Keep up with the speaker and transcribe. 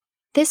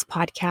This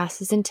podcast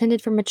is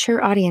intended for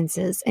mature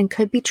audiences and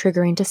could be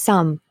triggering to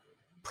some.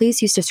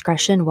 Please use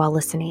discretion while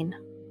listening.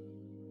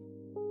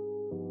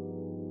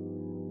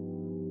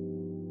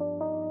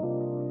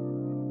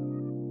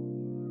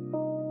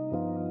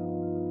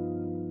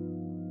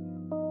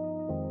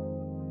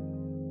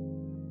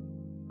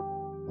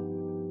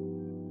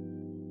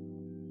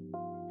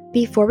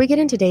 Before we get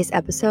into today's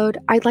episode,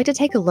 I'd like to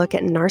take a look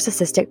at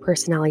narcissistic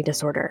personality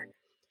disorder.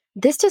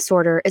 This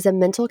disorder is a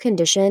mental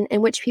condition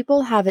in which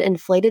people have an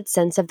inflated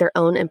sense of their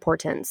own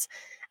importance,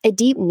 a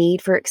deep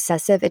need for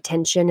excessive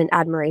attention and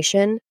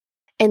admiration,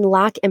 and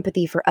lack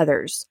empathy for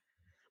others.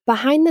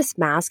 Behind this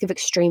mask of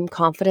extreme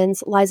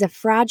confidence lies a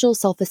fragile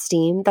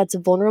self-esteem that's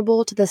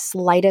vulnerable to the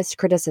slightest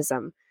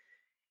criticism.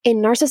 A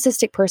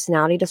narcissistic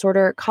personality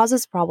disorder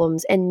causes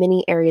problems in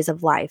many areas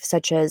of life,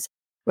 such as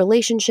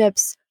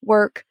relationships,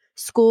 work,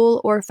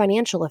 school, or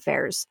financial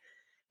affairs.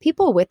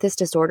 People with this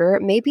disorder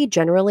may be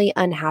generally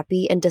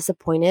unhappy and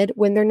disappointed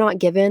when they're not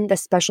given the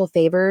special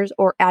favors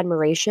or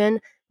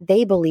admiration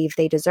they believe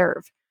they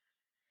deserve.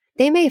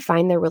 They may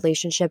find their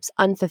relationships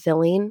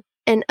unfulfilling,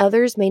 and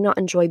others may not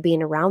enjoy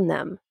being around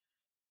them.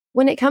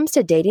 When it comes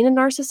to dating a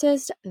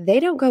narcissist,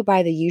 they don't go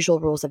by the usual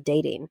rules of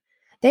dating.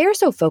 They are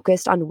so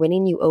focused on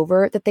winning you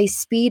over that they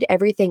speed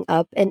everything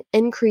up and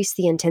increase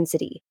the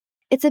intensity.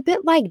 It's a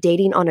bit like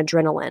dating on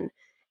adrenaline.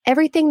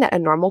 Everything that a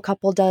normal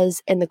couple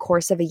does in the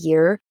course of a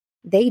year,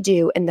 they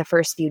do in the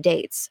first few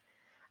dates.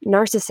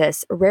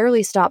 Narcissists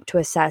rarely stop to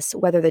assess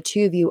whether the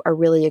two of you are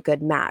really a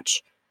good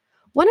match.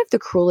 One of the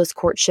cruelest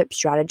courtship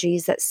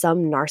strategies that some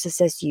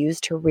narcissists use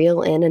to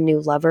reel in a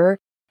new lover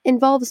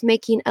involves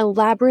making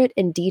elaborate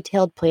and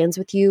detailed plans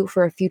with you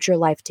for a future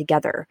life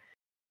together.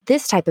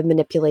 This type of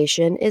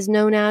manipulation is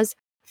known as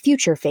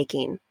future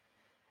faking.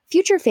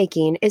 Future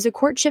faking is a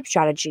courtship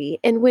strategy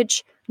in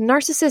which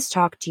narcissists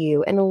talk to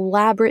you in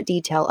elaborate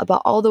detail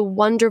about all the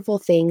wonderful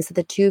things that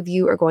the two of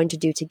you are going to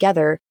do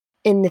together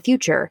in the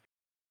future.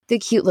 The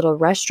cute little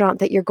restaurant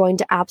that you're going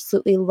to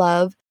absolutely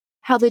love,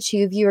 how the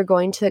two of you are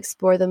going to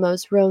explore the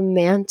most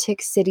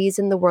romantic cities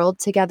in the world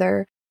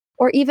together,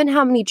 or even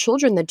how many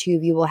children the two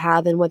of you will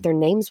have and what their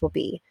names will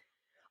be.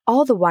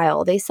 All the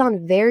while, they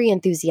sound very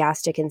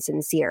enthusiastic and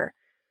sincere.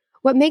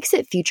 What makes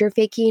it future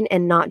faking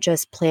and not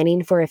just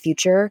planning for a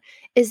future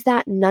is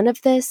that none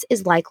of this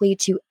is likely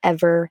to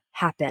ever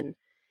happen.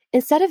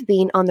 Instead of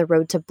being on the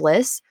road to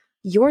bliss,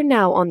 you're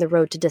now on the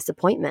road to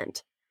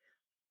disappointment.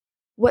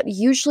 What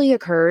usually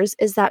occurs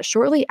is that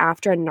shortly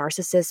after a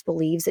narcissist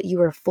believes that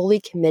you are fully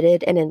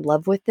committed and in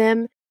love with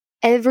them,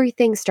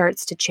 everything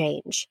starts to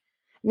change.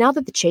 Now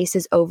that the chase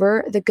is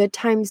over, the good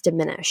times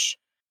diminish.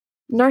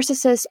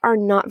 Narcissists are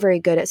not very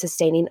good at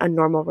sustaining a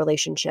normal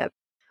relationship.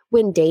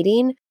 When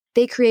dating,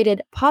 they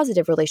created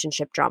positive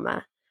relationship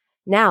drama.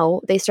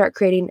 Now they start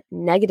creating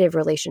negative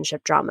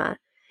relationship drama.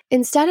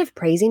 Instead of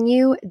praising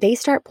you, they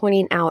start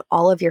pointing out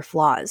all of your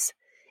flaws.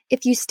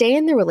 If you stay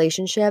in the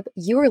relationship,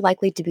 you are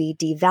likely to be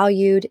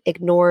devalued,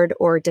 ignored,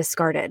 or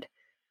discarded.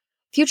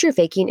 Future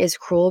faking is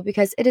cruel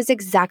because it is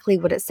exactly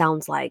what it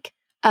sounds like,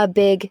 a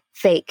big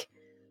fake.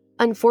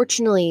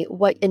 Unfortunately,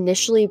 what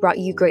initially brought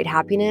you great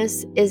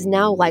happiness is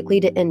now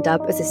likely to end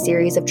up as a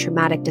series of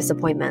traumatic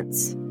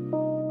disappointments.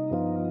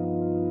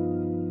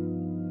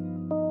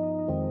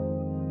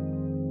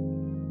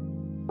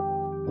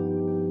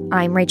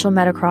 I'm Rachel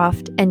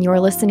Meadowcroft, and you're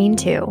listening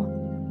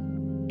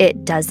to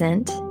It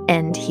Doesn't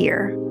End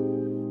Here.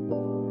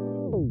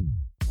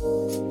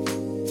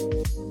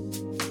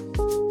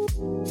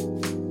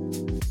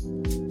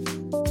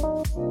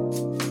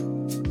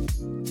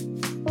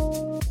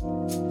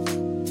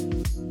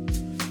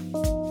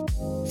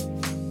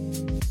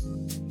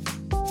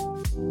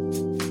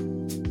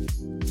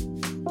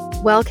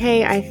 Well,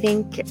 Kay, I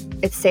think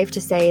it's safe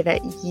to say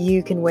that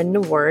you can win an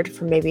award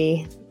for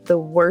maybe the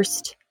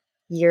worst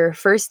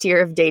first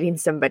year of dating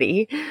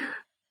somebody.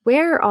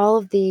 Where are all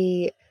of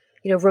the,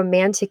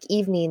 romantic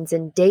evenings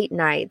and date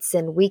nights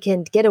and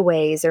weekend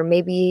getaways or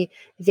maybe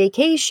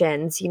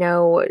vacations?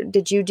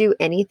 Did you do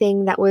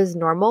anything that was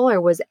normal or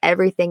was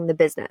everything the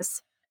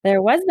business?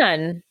 There was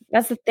none.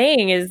 That's the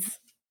thing is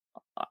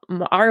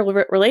our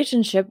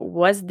relationship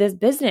was this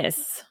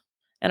business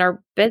and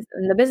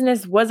the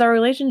business was our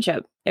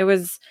relationship. There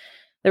was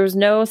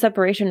no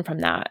separation from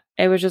that.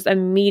 It was just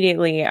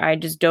immediately I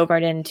just dove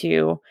right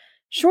into,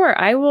 sure,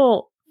 I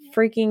will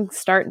freaking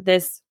start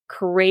this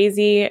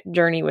crazy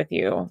journey with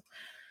you.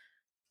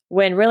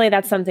 When really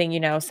that's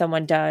something,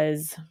 someone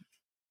does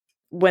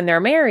when they're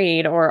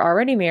married or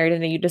already married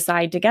and then you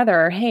decide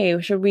together, hey,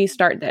 should we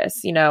start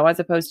this, as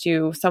opposed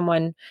to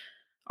someone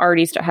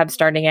already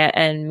starting it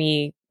and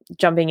me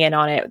jumping in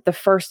on it the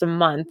first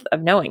month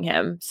of knowing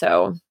him.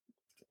 So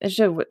it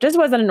just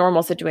wasn't a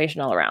normal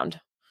situation all around.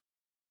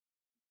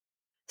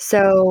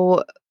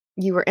 So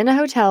you were in a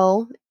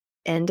hotel,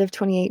 end of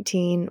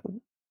 2018,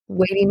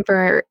 waiting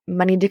for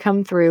money to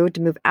come through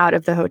to move out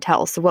of the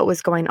hotel. So what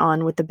was going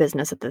on with the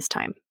business at this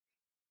time?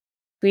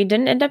 We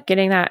didn't end up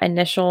getting that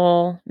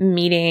initial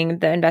meeting.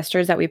 The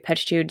investors that we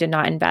pitched to did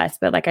not invest.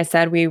 But like I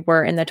said, we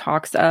were in the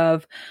talks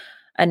of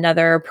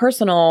another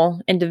personal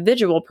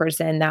individual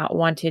person that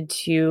wanted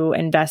to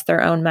invest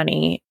their own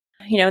money.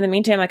 In the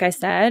meantime, like I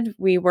said,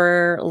 we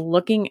were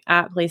looking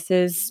at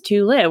places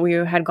to live. We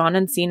had gone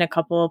and seen a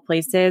couple of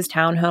places,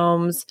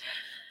 townhomes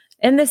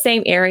in the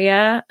same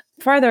area,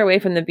 farther away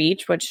from the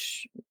beach,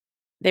 which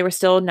they were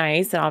still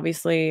nice and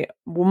obviously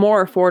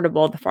more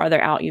affordable. The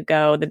farther out you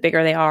go, the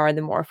bigger they are,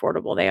 the more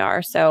affordable they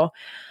are. So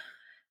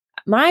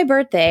my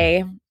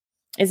birthday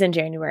is in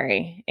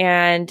January,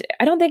 and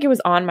I don't think it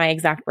was on my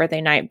exact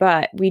birthday night,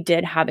 but we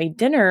did have a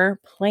dinner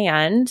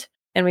planned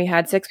and we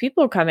had 6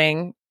 people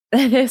coming.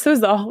 This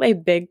was all a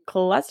big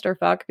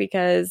clusterfuck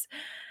because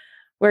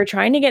we're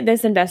trying to get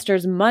this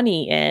investor's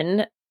money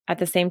in. At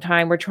the same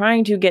time, we're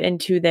trying to get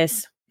into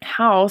this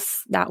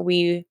house that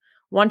we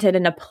wanted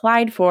and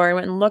applied for and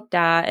went and looked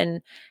at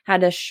and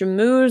had to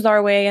schmooze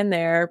our way in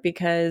there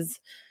because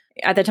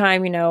at the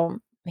time,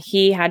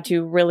 he had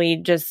to really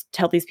just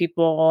tell these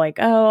people like,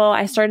 oh,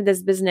 I started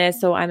this business,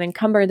 so I'm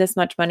encumbered this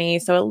much money.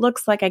 So it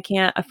looks like I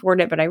can't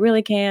afford it, but I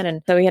really can.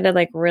 And so we had to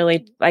like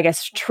really, I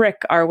guess,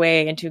 trick our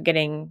way into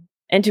getting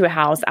into a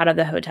house out of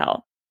the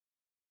hotel.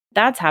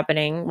 That's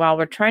happening while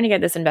we're trying to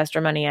get this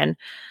investor money in.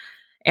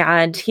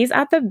 And he's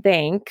at the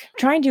bank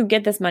trying to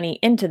get this money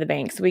into the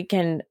bank so we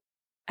can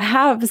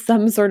have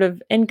some sort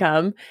of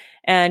income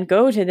and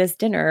go to this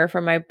dinner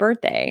for my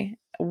birthday,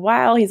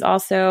 while he's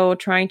also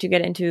trying to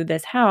get into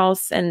this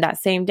house. And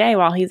that same day,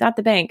 while he's at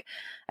the bank,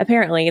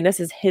 apparently, this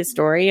is his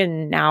story.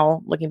 And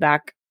now looking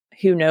back,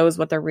 who knows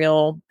what the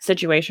real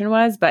situation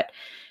was, but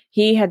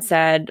he had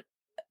said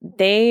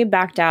they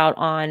backed out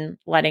on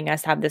letting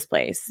us have this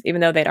place,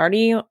 even though they'd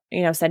already,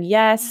 said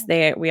yes,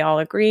 we all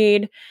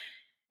agreed.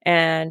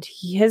 And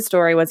his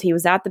story was he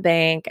was at the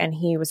bank and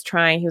he was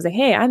like,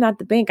 hey, I'm at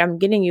the bank. I'm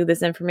getting you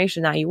this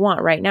information that you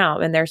want right now.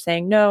 And they're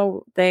saying,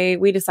 no,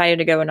 we decided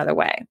to go another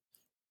way.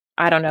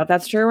 I don't know if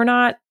that's true or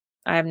not.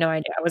 I have no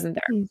idea. I wasn't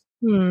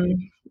there.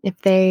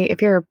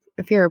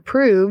 If you're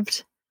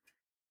approved,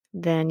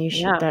 then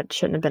that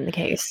shouldn't have been the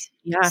case.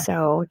 Yeah.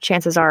 So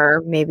chances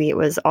are maybe it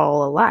was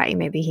all a lie.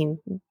 Maybe he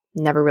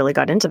never really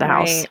got into the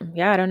house.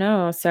 Yeah, I don't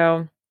know.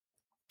 So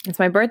it's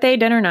my birthday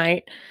dinner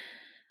night.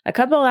 A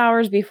couple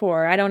hours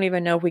before, I don't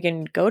even know if we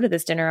can go to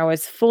this dinner. I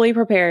was fully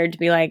prepared to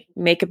be like,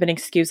 make up an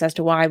excuse as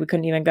to why we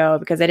couldn't even go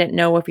because I didn't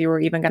know if we were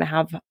even going to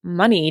have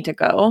money to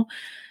go.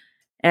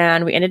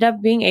 And we ended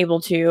up being able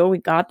to. We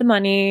got the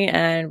money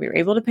and we were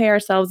able to pay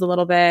ourselves a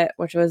little bit,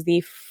 which was the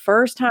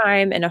first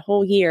time in a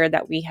whole year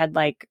that we had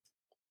like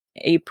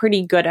a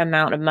pretty good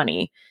amount of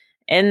money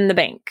in the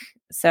bank.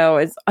 So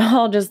it's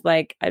all just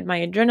like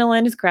my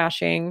adrenaline is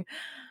crashing.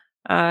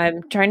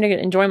 I'm trying to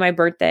enjoy my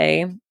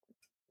birthday,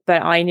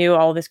 but I knew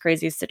all this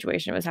crazy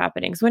situation was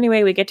happening. So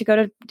anyway, we get to go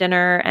to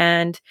dinner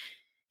and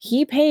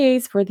he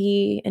pays for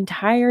the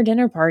entire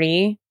dinner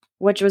party,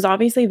 which was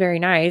obviously very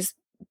nice.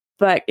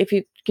 But if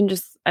you can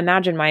just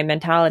imagine my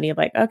mentality of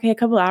like, okay, a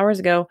couple hours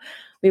ago,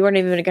 we weren't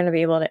even going to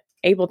be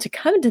able to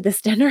come to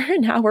this dinner,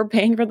 and now we're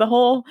paying for the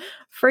whole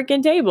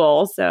freaking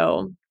table.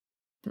 So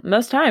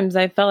most times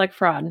I felt like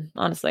fraud,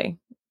 honestly.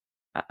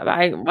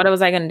 What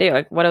was I going to do?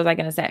 Like, what was I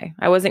going to say?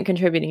 I wasn't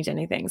contributing to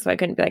anything. So I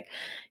couldn't be like,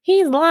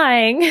 he's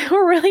lying.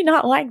 We're really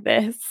not like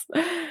this.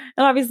 And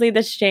obviously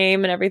the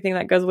shame and everything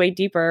that goes way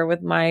deeper with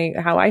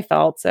how I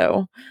felt.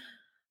 So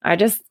I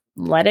just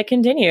let it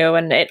continue.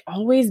 And it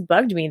always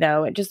bugged me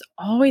though. It just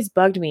always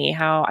bugged me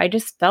how I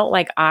just felt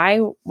like I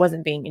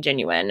wasn't being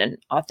genuine and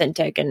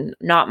authentic and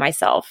not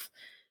myself.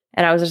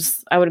 And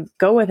I would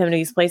go with him to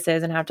these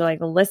places and have to like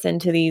listen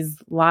to these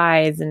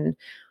lies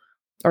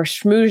or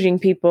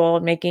schmoozing people,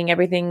 making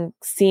everything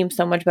seem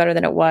so much better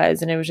than it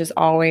was. And it was just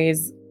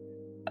always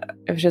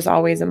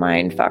a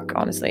mind fuck,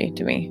 honestly,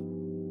 to me.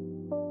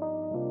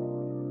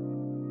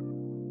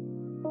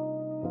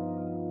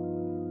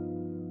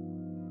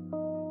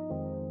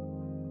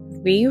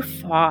 We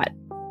fought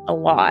a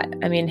lot.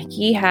 I mean,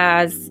 he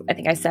has, I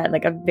think I said,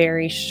 like a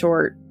very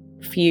short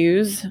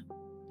fuse,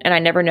 and I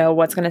never know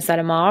what's going to set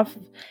him off.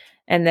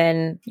 And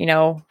then,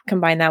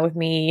 combine that with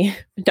me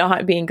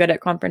not being good at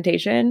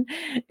confrontation.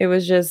 It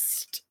was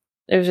just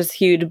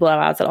huge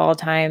blowouts at all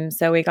times.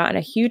 So we got in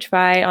a huge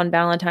fight on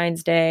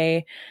Valentine's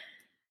Day.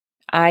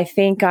 I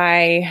think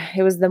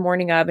it was the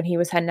morning of, and he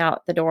was heading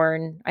out the door.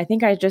 And I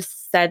think I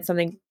just said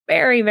something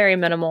very, very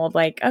minimal of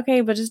like,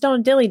 okay, but just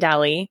don't dilly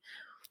dally.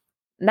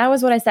 That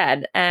was what I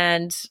said.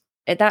 And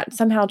that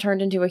somehow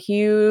turned into a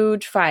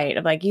huge fight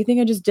of like, you think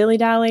I just dilly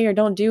dally or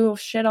don't do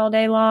shit all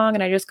day long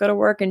and I just go to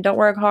work and don't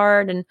work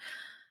hard. And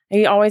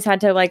he always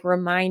had to like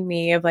remind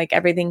me of like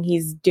everything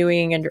he's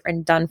doing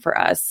and done for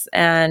us.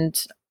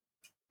 And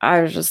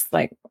I was just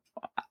like,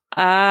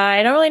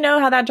 I don't really know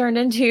how that turned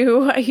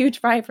into a huge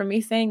fight from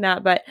me saying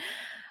that, but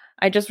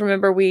I just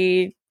remember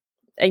we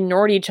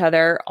ignored each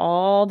other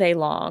all day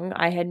long.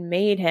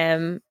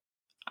 I'm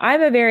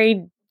a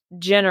very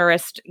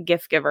generous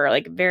gift giver,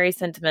 like very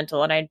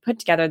sentimental. And I'd put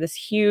together this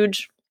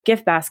huge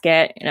gift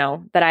basket,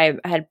 that I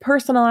had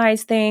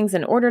personalized things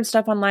and ordered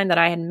stuff online that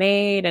I had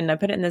made. And I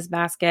put it in this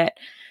basket.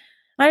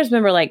 I just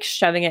remember like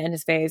shoving it in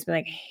his face, being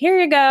like, here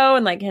you go.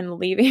 And like him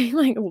leaving,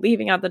 like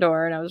leaving out the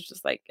door. And I was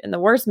just like in the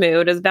worst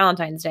mood. It was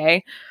Valentine's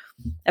Day.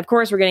 Of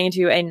course, we're getting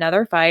into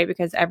another fight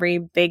because every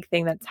big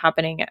thing that's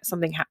happening,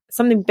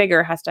 something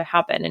bigger has to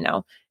happen,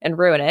 and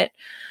ruin it.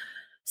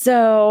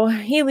 So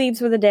he leaves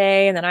for the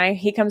day, and then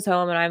he comes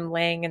home, and I'm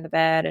laying in the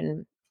bed,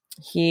 and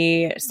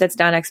he sits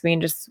down next to me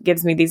and just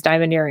gives me these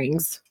diamond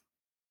earrings.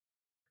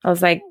 I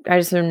was like, I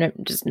just am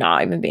just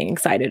not even being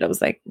excited. I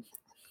was like,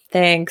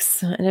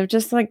 thanks. And it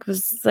just like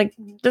was like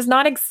just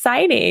not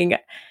exciting.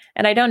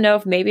 And I don't know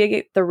if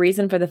maybe the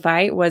reason for the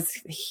fight was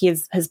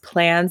his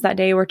plans that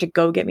day were to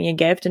go get me a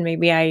gift, and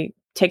maybe I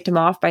ticked him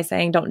off by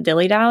saying don't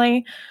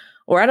dilly-dally,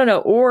 or I don't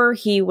know, or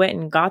he went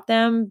and got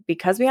them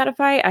because we had a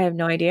fight. I have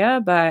no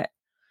idea, but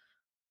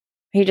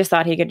he just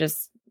thought he could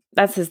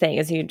that's his thing,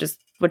 is he just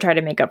would try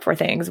to make up for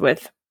things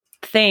with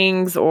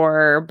things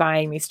or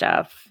buying me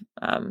stuff.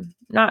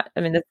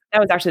 That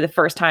was actually the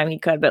first time he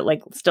could, but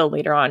like still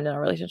later on in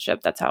our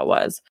relationship, that's how it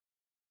was.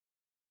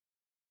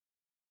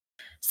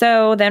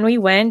 So then we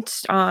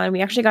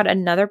actually got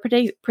another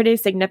pretty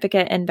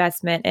significant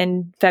investment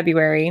in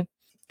February.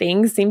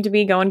 Things seem to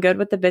be going good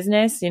with the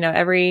business.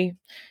 Every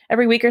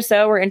week or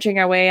so, we're inching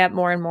our way up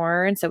more and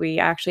more. And so we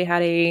actually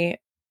had a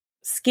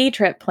ski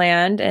trip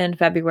planned in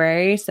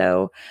February.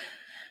 So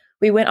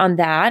we went on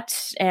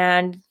that,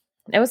 and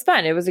it was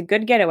fun. It was a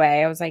good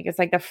getaway. I was like, it's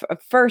like the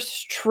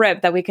first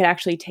trip that we could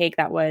actually take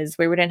that was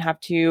where we didn't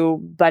have to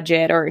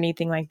budget or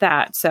anything like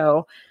that.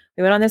 So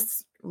we went on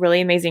this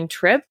really amazing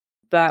trip,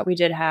 but we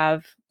did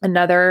have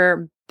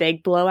another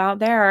big blowout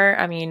there.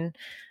 I mean,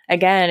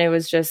 again, it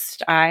was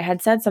just, I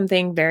had said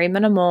something very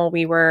minimal.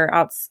 We were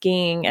out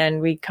skiing,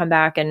 and we come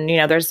back, and,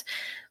 there's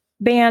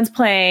bands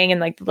playing and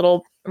like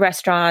little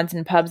restaurants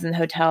and pubs and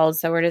hotels.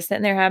 So we're just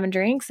sitting there having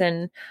drinks,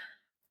 and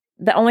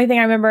the only thing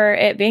I remember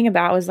it being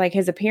about was like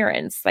his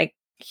appearance. Like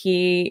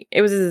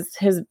it was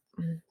his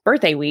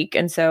birthday week.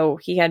 And so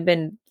he had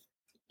been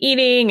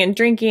eating and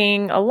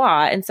drinking a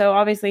lot. And so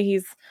obviously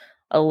he's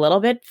a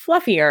little bit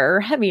fluffier or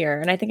heavier.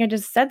 And I think I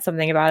just said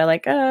something about it,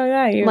 like, oh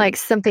yeah. Like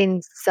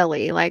something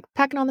silly, like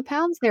packing on the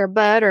pounds there,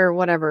 bud, or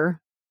whatever.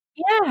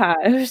 Yeah.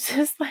 It was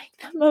just like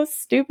the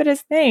most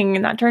stupidest thing.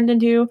 And that turned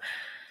into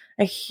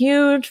a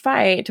huge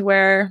fight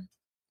where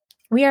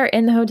we are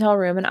in the hotel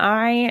room, and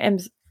I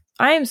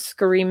am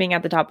screaming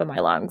at the top of my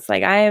lungs.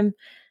 Like, I am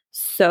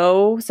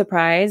so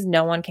surprised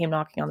no one came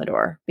knocking on the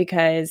door,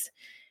 because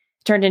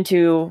it turned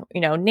into,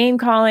 name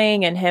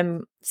calling and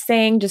him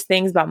saying just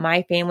things about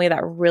my family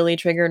that really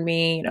triggered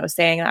me,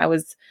 saying that I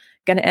was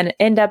going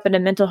to end up in a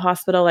mental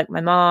hospital like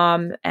my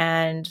mom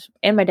and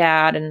my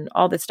dad and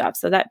all this stuff.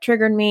 So that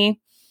triggered me.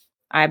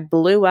 I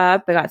blew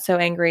up. I got so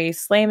angry,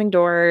 slamming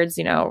doors,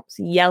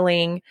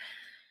 yelling.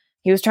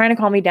 He was trying to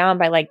calm me down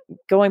by like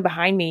going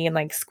behind me and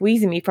like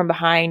squeezing me from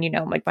behind,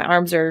 like my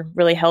arms are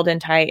really held in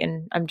tight,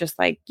 and I'm just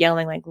like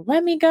yelling, like,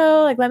 let me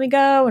go. And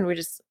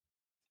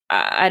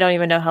I don't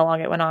even know how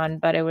long it went on,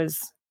 but it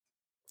was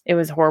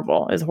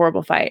horrible. It was a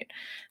horrible fight.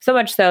 So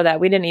much so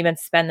that we didn't even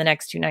spend the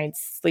next 2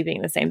 nights sleeping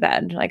in the same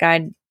bed. Like,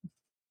 I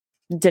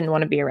didn't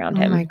want to be around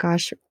him. Oh my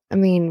gosh. I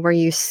mean, were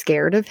you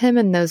scared of him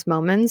in those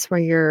moments where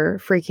you're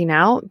freaking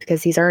out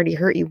because he's already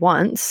hurt you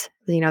once?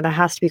 That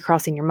has to be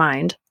crossing your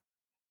mind.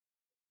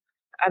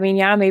 I mean,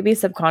 yeah, maybe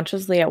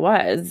subconsciously it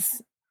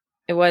was.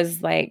 It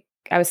was like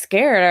I was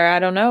scared, or I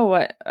don't know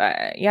what.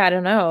 I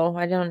don't know.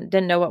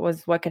 Didn't know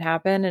what could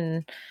happen,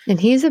 and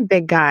he's a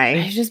big guy.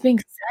 He's just being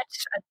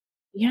such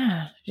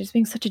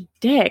a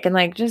dick, and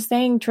like just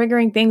saying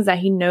triggering things that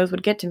he knows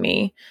would get to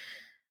me.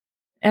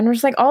 And we're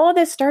just like, all of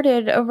this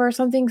started over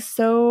something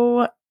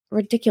so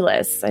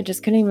ridiculous. I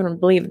just couldn't even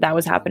believe that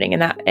was happening,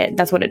 and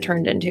that's what it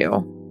turned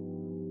into.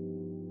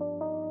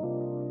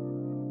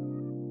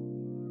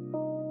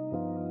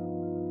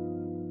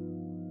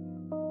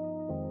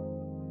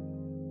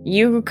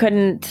 You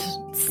couldn't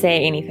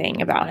say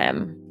anything about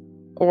him,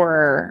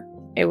 or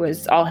it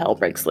was all hell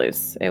breaks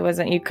loose.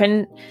 You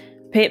couldn't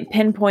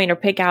pinpoint or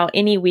pick out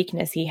any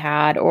weakness he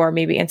had, or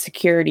maybe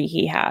insecurity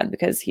he had,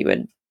 because he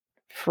would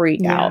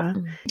freak out.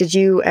 Did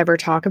you ever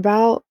talk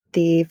about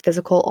the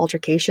physical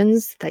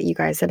altercations that you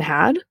guys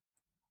had?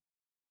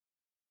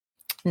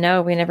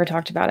 No, we never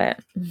talked about it.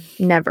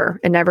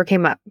 Never. It never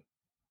came up.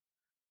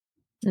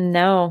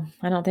 No,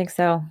 I don't think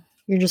so.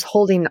 You're just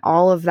holding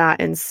all of that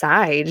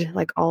inside,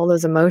 like all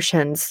those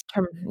emotions.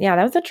 Yeah,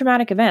 that was a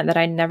traumatic event that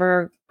I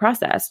never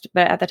processed.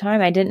 But at the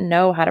time, I didn't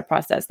know how to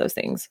process those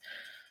things,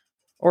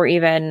 or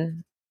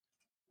even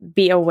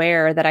be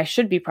aware that I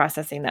should be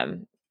processing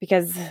them.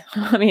 Because,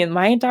 I mean,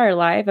 my entire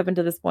life up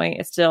until this point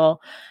is still,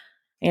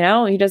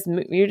 you just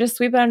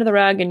sweep it under the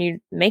rug, and you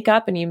make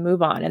up and you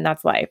move on, and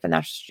that's life, and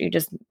you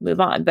just move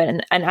on. But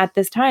and at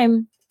this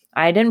time,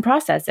 I didn't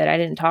process it. I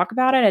didn't talk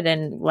about it. I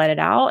didn't let it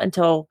out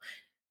until,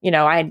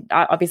 I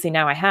obviously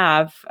now I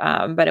have,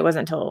 but it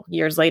wasn't until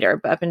years later.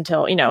 But up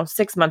until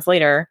 6 months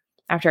later,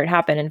 after it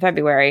happened in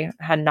February,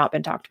 had not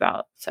been talked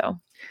about. So,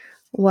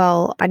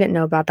 well, I didn't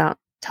know about that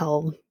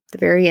till the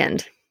very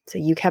end. So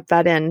you kept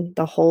that in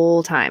the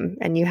whole time,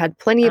 and you had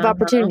plenty of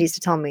opportunities to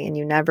tell me, and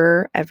you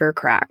never, ever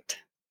cracked.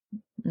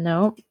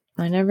 Nope,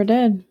 I never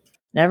did.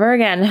 Never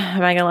again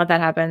am I gonna let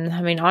that happen.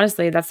 I mean,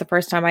 honestly, that's the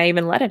first time I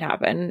even let it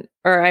happen,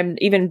 or I've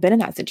even been in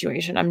that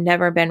situation. I've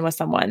never been with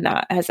someone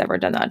that has ever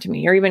done that to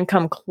me or even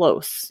come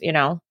close, you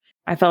know?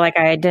 I felt like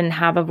I didn't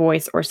have a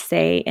voice or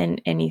say in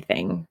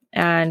anything.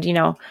 And,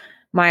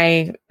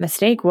 my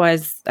mistake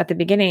was at the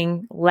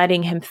beginning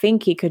letting him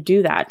think he could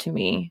do that to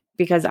me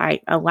because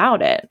I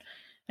allowed it.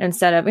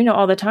 Instead of,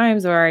 all the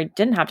times where I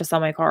didn't have to sell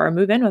my car or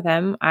move in with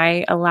him,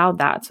 I allowed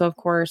that. So, of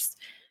course,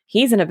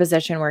 he's in a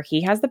position where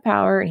he has the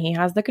power and he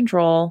has the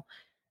control,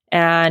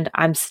 and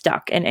I'm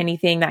stuck. And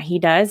anything that he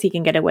does, he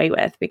can get away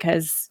with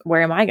because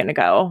where am I going to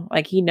go?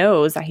 Like, he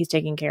knows that he's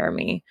taking care of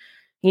me.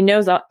 He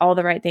knows all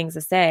the right things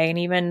to say. And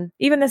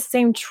even the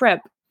same trip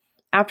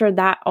after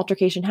that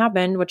altercation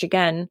happened, which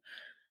again,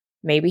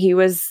 maybe he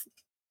was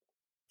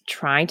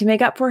trying to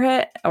make up for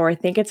it or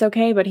think it's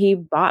okay, but he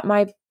bought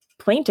my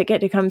plane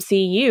ticket to come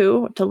see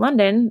you to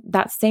London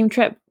that same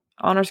trip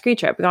on our ski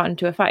trip. We got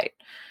into a fight.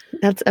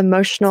 That's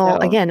emotional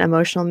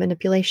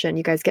manipulation.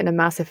 You guys get in a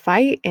massive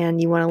fight and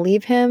you want to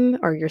leave him,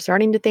 or you're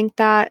starting to think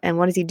that. And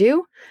what does he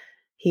do?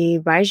 He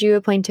buys you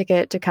a plane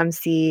ticket to come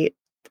see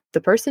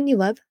the person you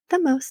love the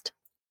most.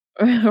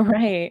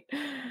 Right.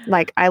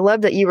 Like, I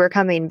love that you were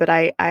coming, but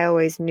I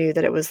always knew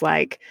that it was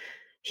like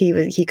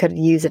he could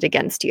use it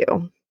against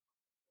you.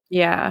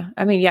 Yeah.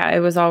 I mean, yeah,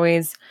 it was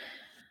always,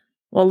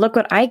 well, look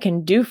what I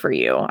can do for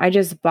you. I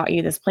just bought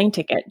you this plane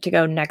ticket to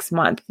go next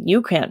month.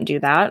 You can't do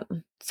that.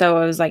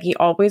 So it was like he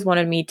always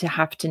wanted me to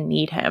have to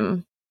need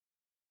him.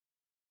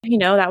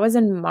 That was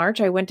in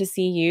March. I went to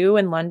see you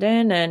in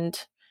London, and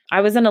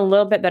I was in a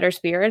little bit better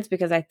spirits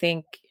because I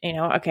think,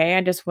 okay,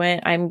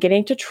 I'm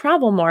getting to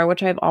travel more,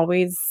 which I've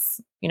always,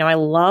 I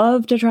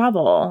love to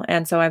travel.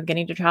 And so I'm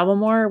getting to travel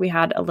more. We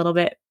had a little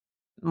bit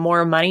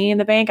more money in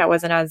the bank. I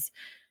wasn't as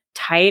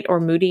tight or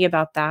moody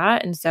about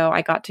that. And so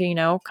I got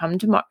to, come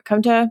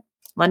to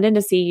London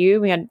to see you.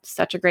 We had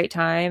such a great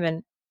time.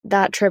 And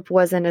that trip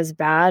wasn't as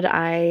bad.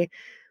 I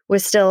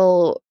was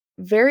still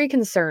very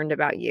concerned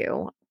about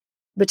you.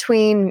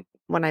 Between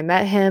when I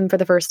met him for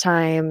the first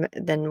time,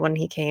 then when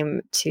he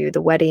came to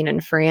the wedding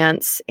in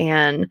France,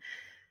 and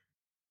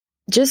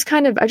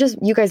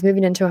you guys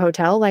moving into a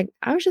hotel, like,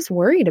 I was just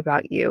worried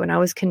about you and I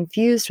was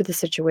confused with the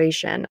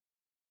situation.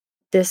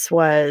 This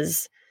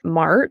was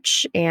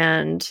March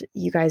and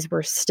you guys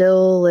were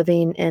still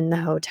living in the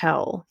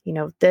hotel.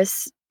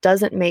 This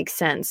doesn't make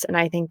sense. And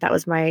I think that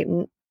was my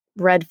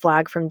red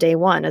flag from day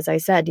one. As I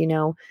said,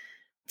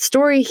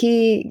 story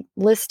he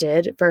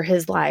listed for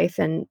his life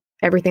and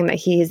everything that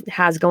he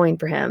has going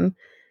for him,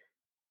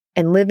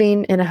 and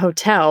living in a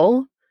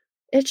hotel,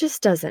 it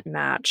just doesn't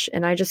match.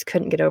 And I just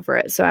couldn't get over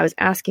it. So I was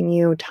asking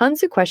you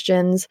tons of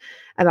questions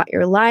about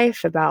your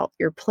life, about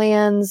your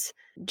plans,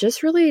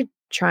 just really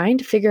trying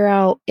to figure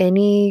out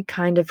any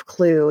kind of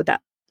clue that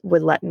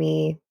would let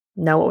me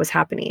know what was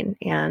happening.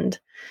 And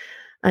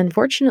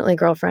unfortunately,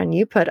 girlfriend,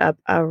 you put up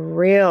a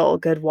real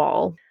good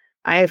wall.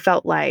 I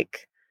felt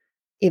like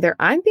either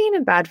I'm being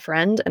a bad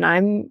friend and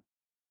I'm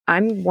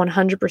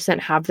 100%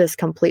 have this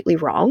completely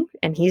wrong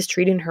and he's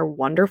treating her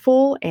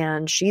wonderful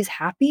and she's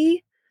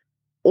happy,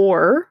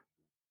 or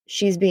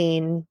she's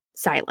being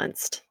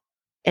silenced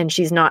and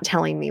she's not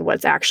telling me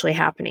what's actually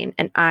happening.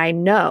 And I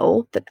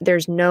know that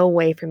there's no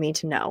way for me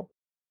to know.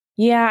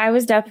 Yeah, I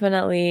was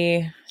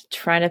definitely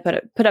trying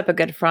to put up a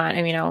good front.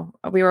 I mean,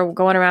 we were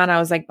going around, I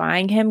was like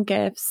buying him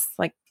gifts,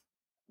 like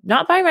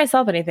not buying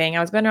myself anything.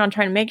 I was going around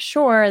trying to make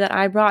sure that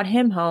I brought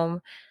him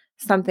home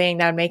something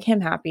that would make him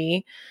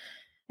happy.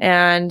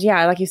 And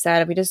yeah, like you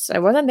said, I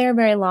wasn't there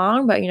very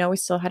long, but we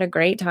still had a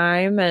great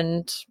time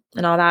and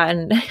all that.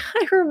 And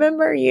I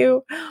remember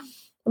you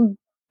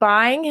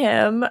buying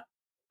him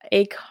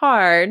a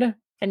card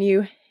and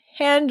you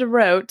hand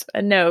wrote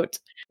a note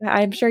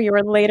I'm sure you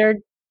were later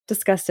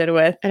disgusted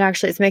with. And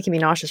actually, it's making me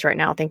nauseous right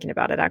now thinking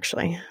about it,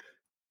 actually.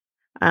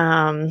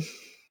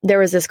 There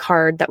was this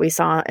card that we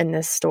saw in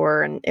this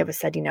store and it was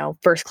said,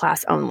 first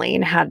class only,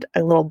 and had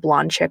a little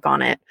blonde chick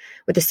on it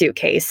with a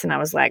suitcase. And I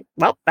was like,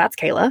 well, that's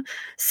Kayla.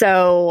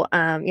 So,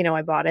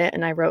 I bought it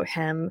and I wrote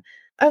him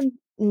a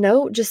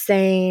note just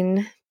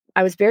saying,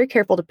 I was very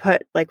careful to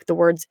put like the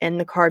words in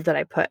the card that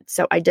I put.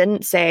 So I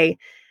didn't say,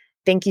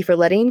 thank you for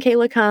letting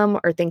Kayla come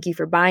or thank you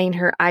for buying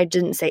her. I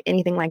didn't say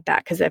anything like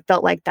that because it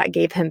felt like that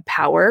gave him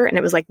power. And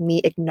it was like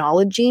me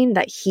acknowledging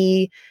that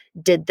he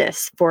did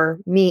this for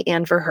me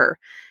and for her.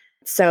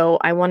 So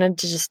I wanted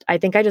to I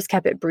think I just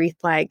kept it brief.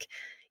 Like,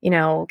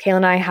 Kayla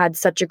and I had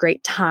such a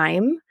great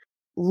time,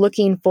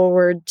 looking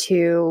forward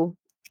to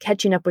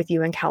catching up with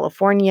you in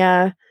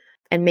California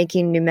and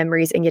making new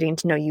memories and getting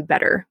to know you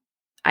better.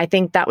 I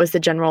think that was the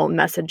general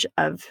message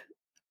of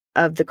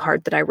the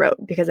card that I wrote,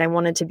 because I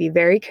wanted to be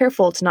very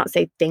careful to not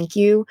say thank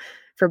you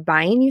for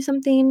buying you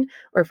something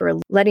or for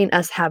letting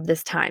us have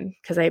this time,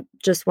 because I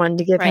just wanted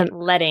to give him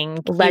letting,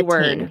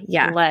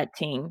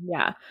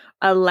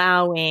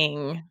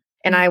 allowing.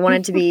 And I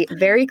wanted to be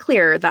very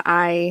clear that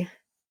I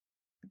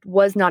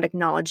was not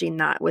acknowledging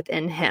that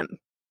within him.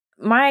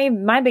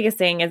 My biggest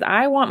thing is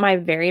I want my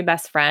very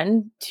best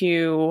friend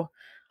to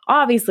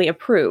obviously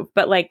approve,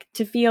 but like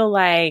to feel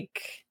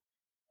like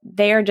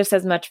they are just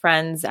as much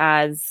friends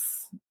as,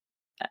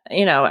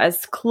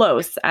 as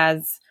close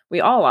as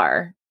we all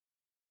are.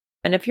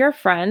 And if your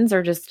friends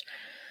are just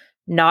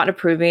not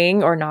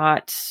approving or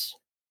not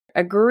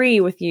agree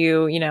with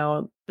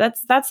you,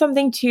 that's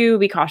something to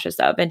be cautious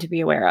of and to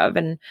be aware of.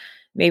 And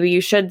maybe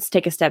you should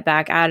take a step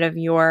back out of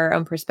your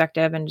own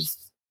perspective and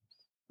just,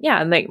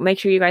 yeah, make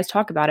sure you guys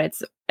talk about it.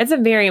 It's a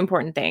very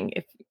important thing.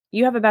 If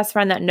you have a best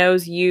friend that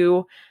knows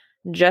you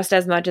just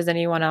as much as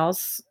anyone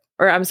else,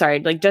 or I'm sorry,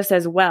 like just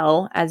as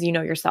well as you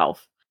know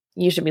yourself,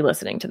 you should be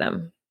listening to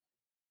them.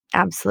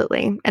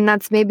 Absolutely. And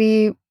that's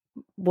maybe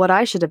what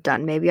I should have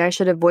done. Maybe I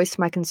should have voiced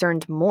my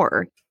concerns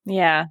more.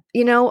 Yeah.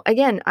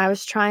 Again, I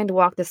was trying to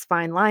walk this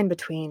fine line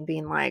between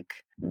being like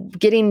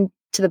getting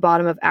to the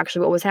bottom of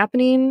actually what was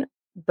happening,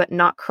 but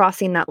not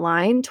crossing that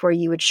line to where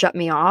you would shut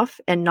me off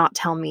and not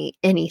tell me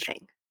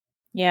anything.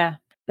 Yeah.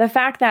 The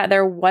fact that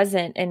there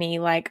wasn't any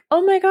like,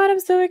 oh my God, I'm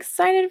so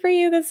excited for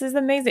you. This is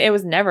amazing. It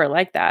was never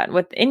like that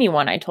with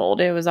anyone I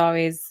told. It was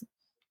always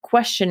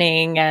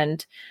questioning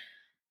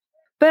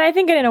but I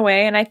think in a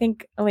way, and I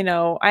think,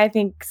 I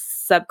think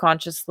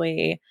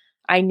subconsciously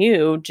I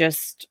knew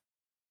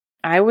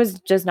I was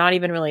just not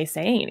even really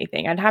saying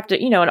anything. I'd have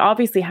to, and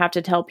obviously have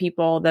to tell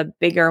people the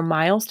bigger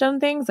milestone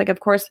things. Like,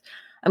 of course,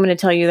 I'm going to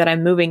tell you that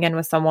I'm moving in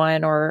with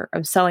someone or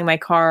I'm selling my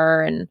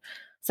car and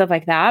stuff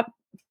like that.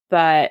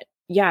 But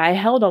yeah, I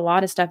held a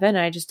lot of stuff in and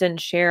I just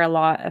didn't share a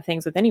lot of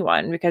things with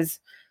anyone because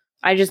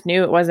I just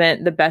knew it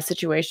wasn't the best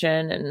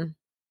situation. And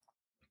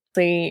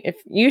if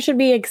you should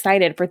be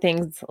excited for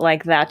things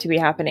like that to be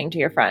happening to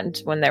your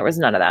friend when there was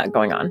none of that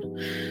going on.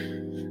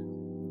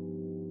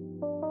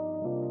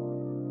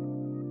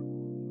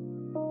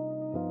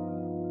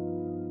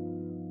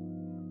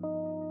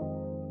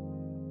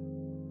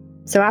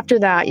 So after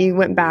that, you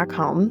went back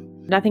home.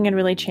 Nothing had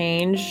really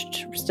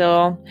changed.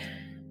 Still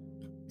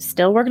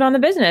working on the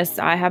business.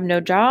 I have no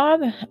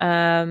job.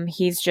 We're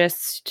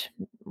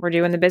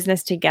doing the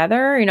business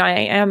together. I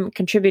am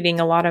contributing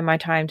a lot of my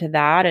time to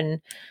that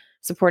and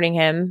supporting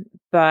him.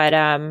 But,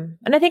 and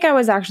I think I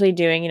was actually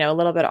doing, a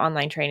little bit of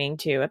online training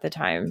too at the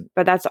time,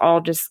 but that's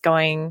all just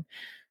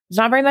it's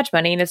not very much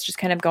money and it's just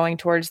kind of going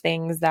towards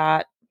things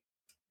that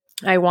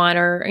I want,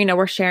 or,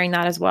 we're sharing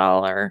that as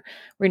well, or,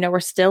 we're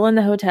still in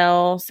the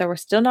hotel. So we're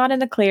still not in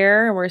the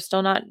clear and we're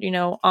still not,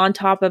 on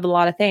top of a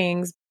lot of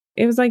things.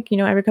 It was like,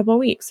 every couple of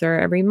weeks or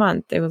every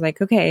month, it was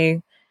like,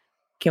 okay,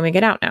 can we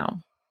get out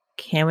now?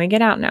 Can we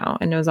get out now?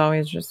 And it was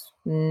always just,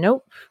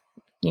 nope,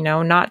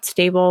 not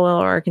stable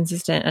or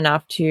consistent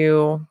enough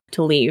to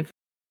leave.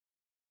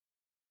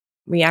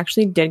 We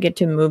actually did get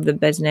to move the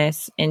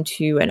business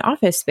into an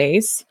office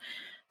space.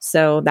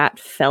 So that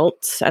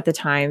felt at the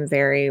time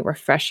very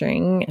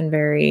refreshing and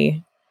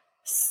very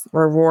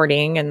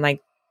rewarding and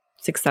like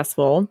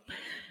successful.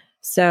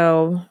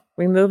 So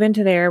we move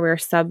into there. We're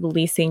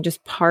subleasing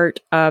just part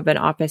of an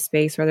office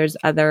space where there's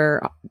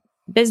other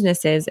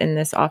businesses in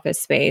this office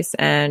space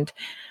and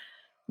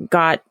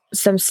got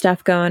some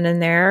stuff going in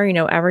there.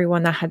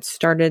 Everyone that had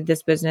started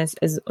this business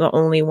is the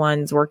only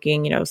ones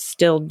working,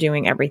 still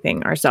doing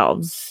everything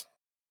ourselves.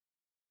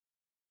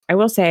 I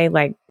will say,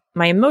 like,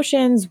 my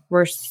emotions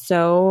were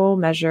so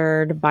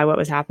measured by what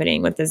was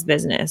happening with this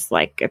business.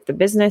 Like, if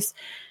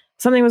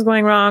something was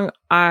going wrong,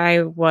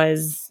 I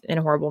was in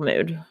a horrible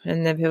mood.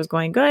 And if it was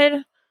going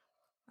good,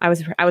 I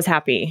was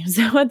happy.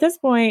 So at this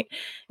point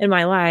in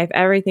my life,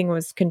 everything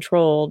was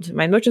controlled.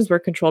 My emotions were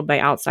controlled by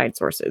outside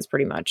sources,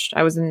 pretty much.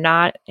 I was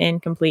not in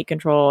complete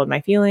control of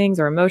my feelings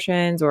or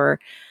emotions,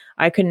 or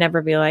I could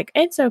never be like,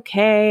 it's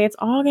okay. It's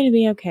all going to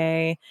be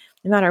okay.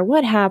 No matter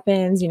what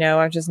happens,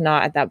 I was just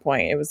not at that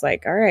point. It was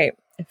like, all right,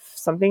 if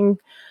something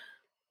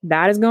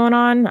bad is going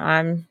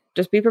on,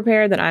 just be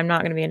prepared that I'm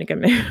not going to be in a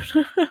good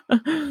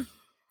mood.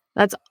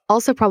 That's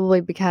also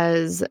probably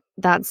because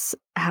that's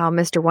how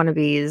Mr.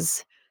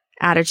 Wannabe's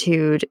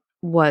attitude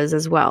was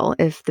as well.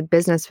 If the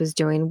business was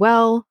doing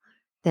well,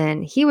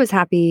 then he was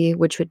happy,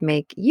 which would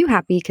make you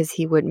happy because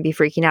he wouldn't be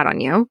freaking out on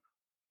you.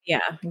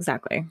 Yeah,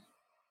 exactly.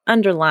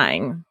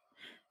 Underlying.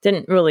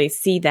 Didn't really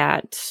see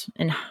that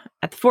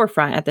at the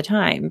forefront at the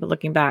time, but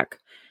looking back,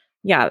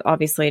 yeah,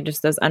 obviously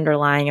just those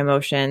underlying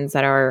emotions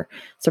that are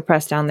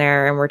suppressed down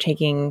there, and we're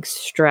taking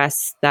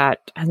stress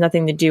that has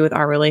nothing to do with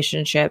our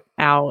relationship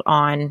out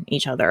on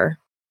each other.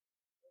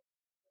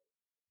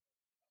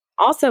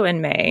 Also in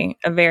May,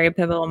 a very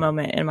pivotal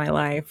moment in my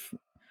life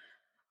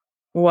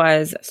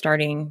was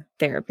starting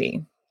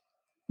therapy.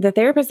 The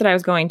therapist that I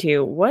was going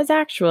to was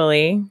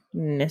actually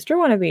Mr.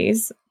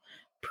 Wannabe's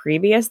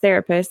previous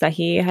therapist that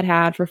he had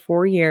had for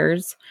 4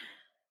 years.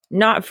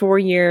 Not 4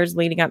 years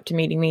leading up to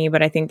meeting me,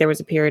 but I think there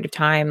was a period of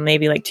time,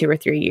 maybe like 2 or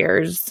 3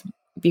 years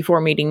before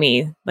meeting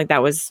me. Like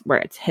that was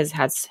where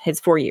his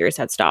 4 years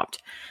had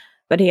stopped.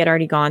 But he had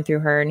already gone through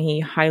her and he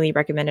highly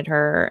recommended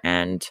her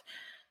and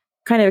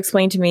kind of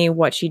explained to me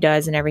what she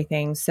does and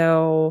everything.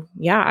 So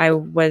yeah, I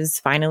was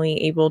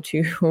finally able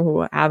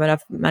to have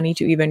enough money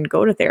to even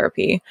go to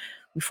therapy.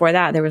 Before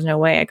that, there was no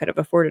way I could have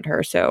afforded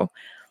her. So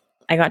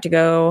I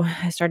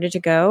started to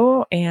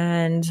go,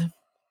 and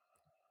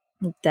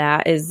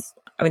that is,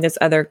 I mean, there's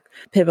other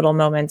pivotal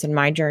moments in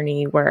my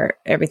journey where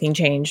everything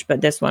changed,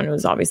 but this one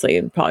was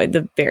obviously probably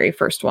the very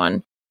first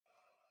one.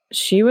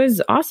 She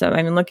was awesome.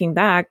 I mean, looking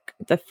back,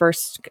 the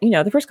first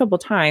couple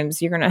of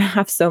times, you're going to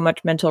have so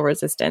much mental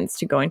resistance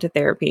to going to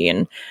therapy.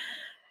 And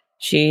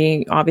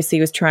she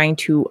obviously was trying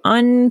to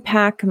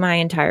unpack my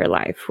entire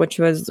life, which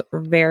was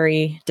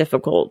very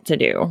difficult to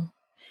do.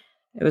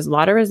 It was a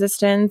lot of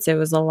resistance. It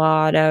was a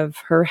lot of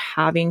her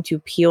having to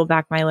peel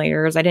back my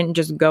layers. I didn't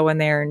just go in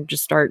there and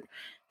just start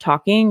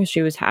talking.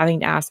 She was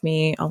having to ask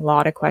me a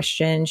lot of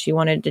questions. She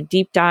wanted to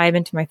deep dive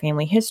into my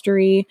family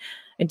history,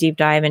 a deep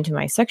dive into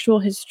my sexual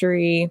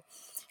history,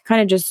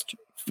 kind of just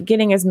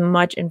getting as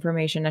much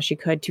information as she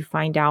could to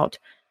find out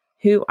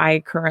who I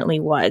currently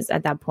was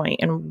at that point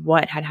and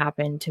what had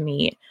happened to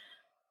me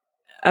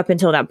up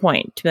until that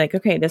point, to be like,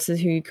 okay, this is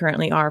who you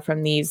currently are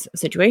from these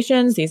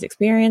situations, these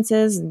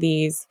experiences,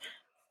 these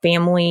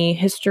family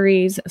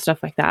histories,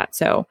 stuff like that.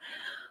 So,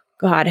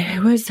 God,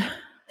 it was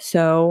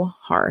so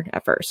hard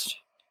at first.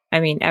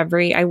 I mean, I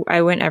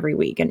went every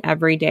week, and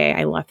every day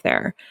I left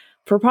there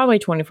for probably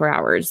 24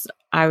 hours.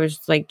 I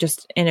was like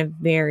just in a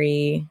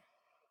very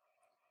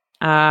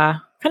kind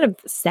of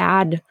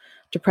sad,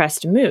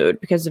 depressed mood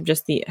because of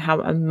just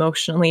how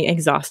emotionally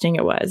exhausting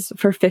it was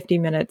for 50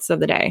 minutes of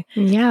the day.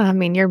 Yeah, I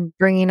mean, you're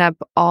bringing up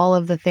all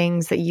of the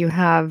things that you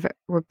have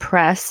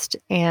repressed,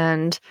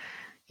 and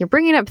you're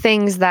bringing up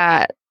things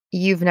that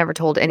you've never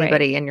told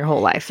anybody in your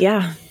whole life.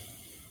 Yeah.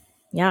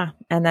 Yeah.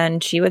 And then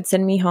she would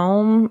send me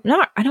home.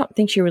 I don't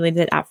think she really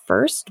did at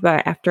first,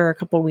 but after a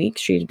couple of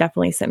weeks, she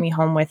definitely sent me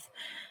home with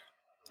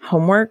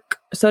homework,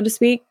 so to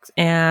speak,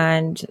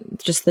 and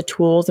just the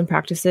tools and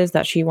practices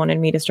that she wanted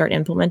me to start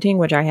implementing,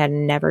 which I had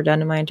never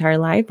done in my entire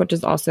life, which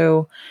is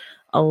also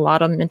a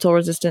lot of mental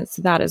resistance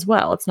to that as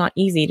well. It's not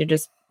easy to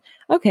just,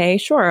 okay,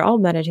 sure, I'll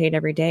meditate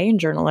every day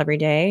and journal every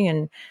day.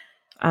 And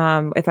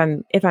if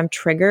I'm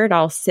triggered,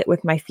 I'll sit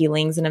with my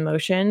feelings and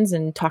emotions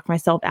and talk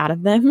myself out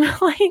of them.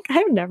 Like,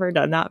 I've never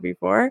done that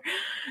before.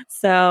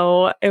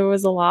 So it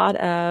was a lot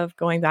of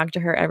going back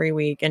to her every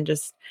week and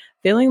just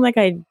feeling like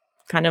I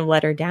kind of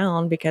let her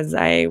down, because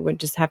I would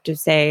just have to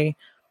say,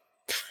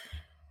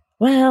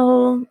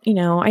 well,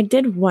 I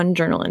did one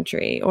journal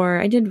entry, or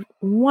I did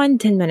one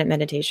 10-minute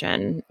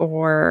meditation,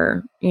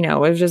 or, it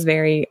was just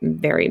very,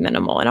 very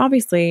minimal. And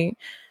obviously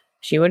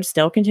she would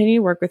still continue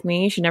to work with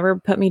me. She never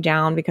put me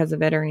down because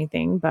of it or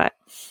anything, but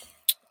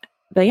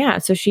yeah,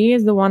 so she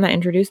is the one that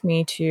introduced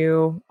me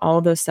to all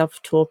of those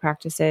self-tool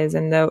practices.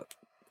 And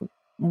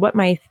what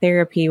my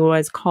therapy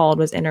was called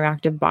was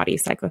interactive body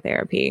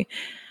psychotherapy.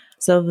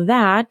 So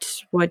that,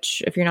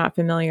 which, if you're not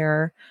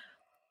familiar,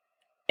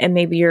 and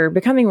maybe you're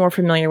becoming more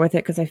familiar with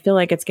it, because I feel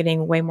like it's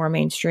getting way more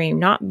mainstream,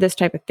 not this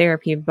type of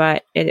therapy,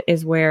 but it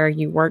is where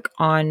you work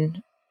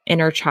on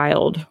inner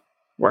child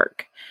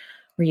work,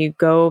 where you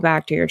go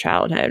back to your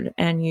childhood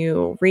and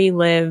you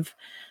relive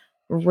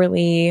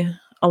really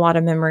a lot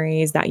of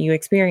memories that you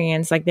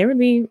experience. Like, there would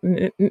be,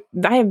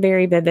 I have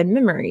very vivid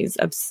memories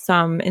of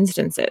some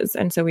instances.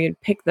 And so we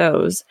would pick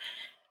those,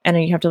 and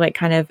then you have to like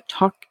kind of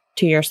talk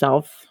to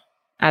yourself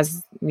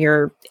as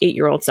your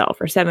 8-year-old self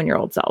or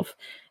 7-year-old self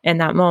in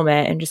that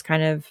moment, and just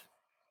kind of,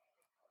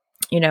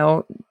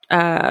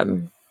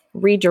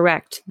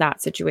 redirect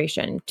that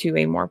situation to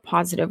a more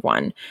positive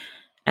one.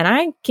 And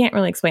I can't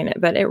really explain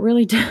it, but it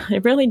really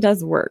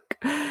does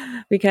work,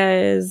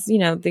 because,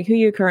 who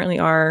you currently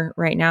are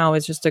right now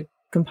is just a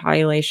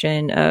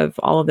compilation of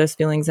all of those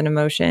feelings and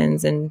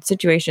emotions and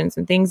situations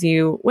and things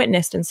you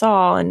witnessed and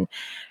saw and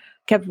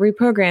kept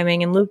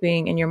reprogramming and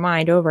looping in your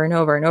mind over and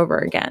over and over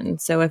again.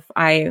 So if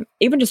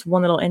even just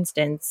one little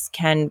instance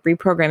can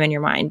reprogram in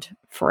your mind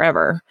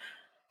forever.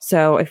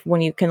 So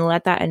when you can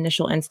let that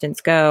initial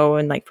instance go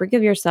and like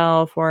forgive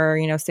yourself, or,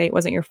 say it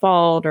wasn't your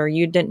fault or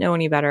you didn't know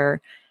any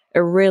better, it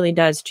really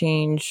does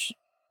change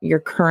your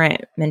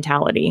current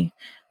mentality,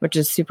 which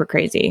is super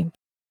crazy.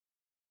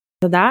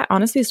 So that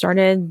honestly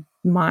started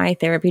my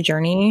therapy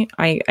journey.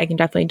 I can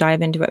definitely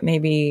dive into it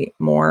maybe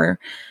more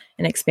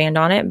and expand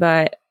on it.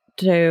 But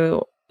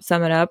to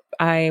sum it up,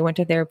 I went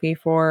to therapy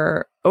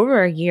for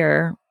over a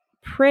year,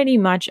 pretty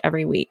much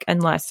every week,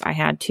 unless I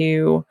had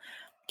to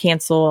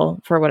cancel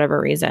for whatever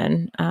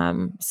reason.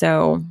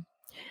 So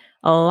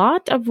a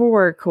lot of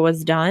work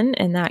was done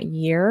in that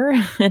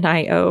year, and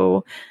I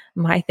owe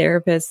my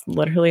therapist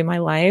literally my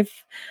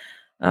life.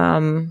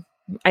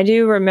 I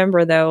do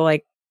remember, though,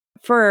 like,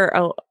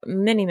 for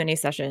many, many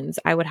sessions,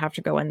 I would have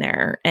to go in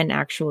there and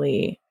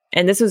actually,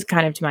 and this was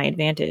kind of to my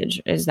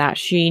advantage, is that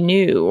she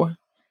knew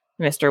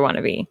Mr.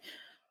 Wannabe.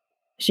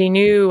 She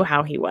knew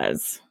how he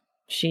was.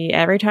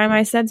 Every time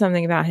I said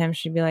something about him,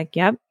 she'd be like,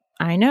 yep,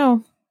 I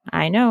know.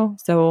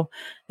 So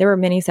there were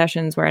many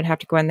sessions where I'd have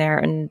to go in there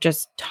and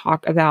just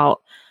talk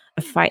about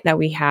a fight that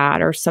we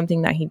had, or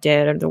something that he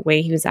did, or the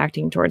way he was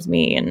acting towards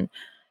me. And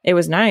it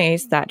was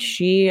nice that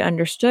she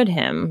understood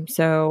him.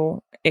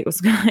 So it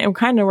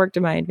kind of worked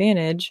to my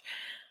advantage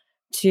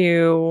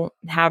to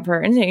have her.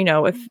 And,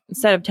 if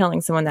instead of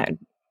telling someone that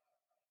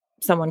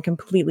someone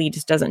completely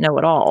just doesn't know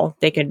at all,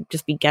 they could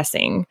just be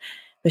guessing,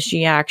 but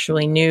she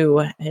actually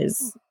knew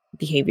his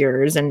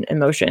behaviors and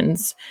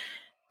emotions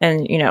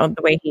and,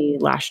 the way he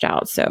lashed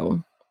out.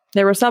 So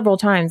there were several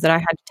times that I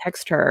had to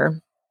text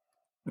her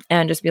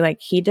and just be like,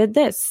 he did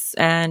this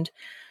and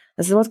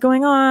this is what's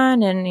going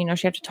on. And,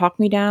 she had to talk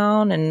me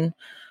down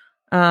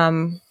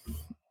um,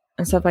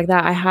 and stuff like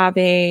that. I have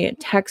a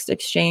text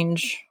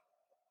exchange.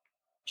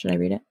 Should I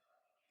read it?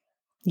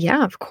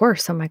 Yeah, of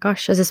course. Oh my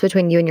gosh. Is this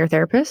between you and your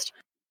therapist?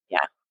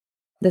 Yeah.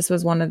 This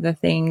was one of the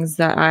things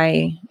that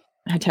I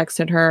had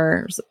texted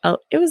her.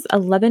 It was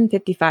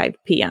 11:55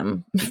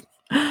 p.m.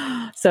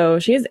 So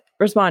she's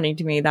responding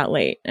to me that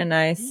late. And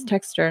I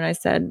texted her and I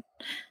said,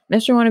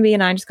 Mr. Wannabe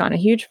and I just got in a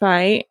huge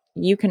fight.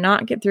 You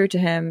cannot get through to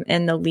him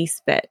in the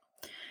least bit.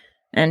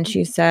 And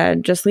she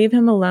said, just leave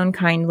him alone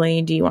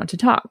kindly. Do you want to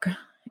talk?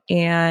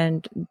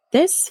 And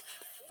this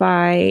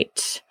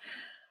fight,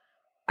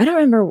 I don't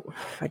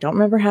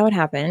remember how it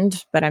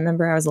happened, but I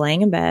remember I was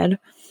laying in bed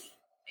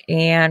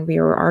and we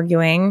were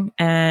arguing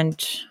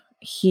and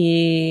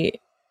he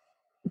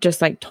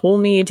just like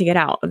told me to get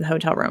out of the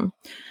hotel room.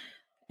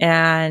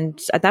 And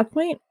at that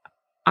point,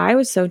 I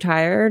was so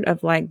tired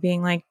of like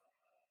being like,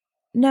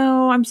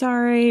 no, I'm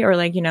sorry. Or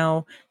like,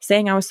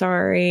 saying I was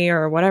sorry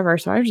or whatever.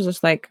 So I was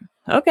just like,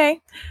 okay.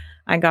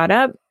 I got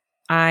up,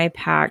 I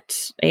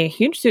packed a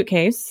huge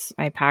suitcase,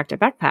 I packed a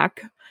backpack,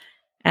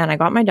 and I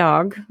got my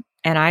dog,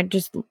 and I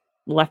just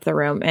left the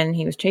room. And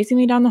he was chasing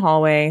me down the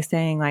hallway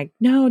saying like,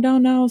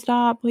 no,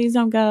 stop, please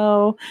don't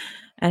go.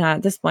 And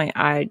at this point,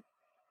 I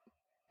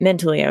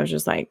was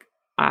just like,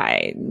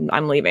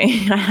 I'm leaving.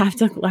 I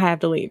have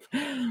to leave.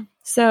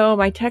 So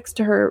my text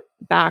to her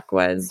back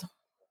was,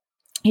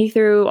 he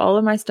threw all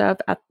of my stuff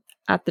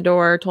at the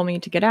door, told me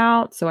to get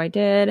out. So I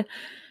did.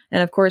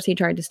 And of course he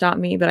tried to stop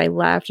me, but I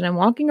left and I'm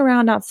walking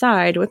around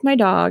outside with my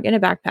dog in a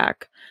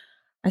backpack.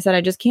 I said,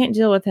 I just can't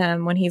deal with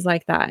him when he's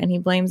like that. And he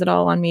blames it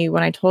all on me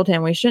when I told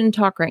him we shouldn't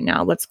talk right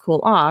now. Let's cool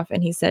off.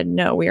 And he said,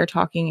 no, we are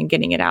talking and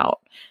getting it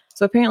out.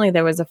 So apparently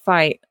there was a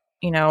fight,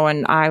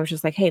 and I was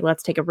just like, hey,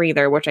 let's take a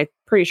breather, which I'm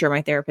pretty sure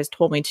my therapist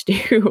told me to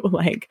do.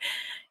 Like,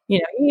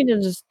 you need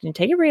to just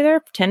take a breather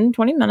for 10,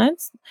 20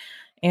 minutes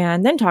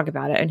and then talk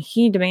about it. And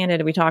he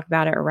demanded we talk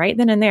about it right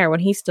then and there when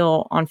he's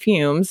still on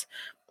fumes.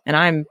 And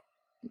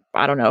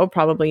I don't know,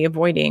 probably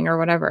avoiding or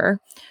whatever.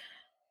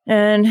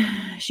 And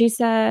she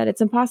said,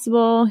 it's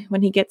impossible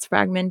when he gets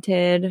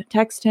fragmented.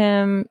 Text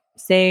him,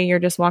 say you're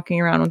just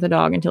walking around with the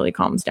dog until he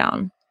calms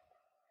down.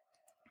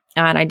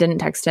 And I didn't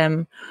text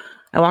him.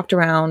 I walked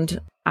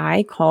around.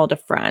 I called a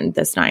friend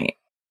this night.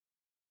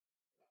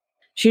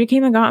 She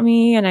came and got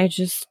me, and I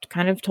just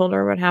kind of told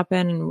her what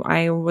happened. And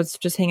I was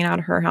just hanging out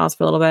at her house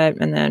for a little bit.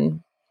 And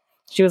then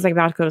she was like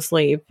about to go to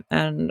sleep.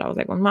 And I was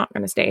like, well, I'm not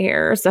going to stay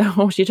here.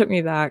 So she took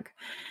me back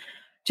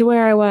to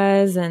where I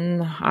was.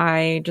 And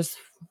I just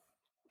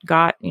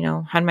got,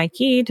 had my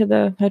key to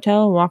the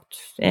hotel, walked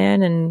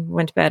in and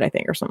went to bed, I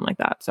think, or something like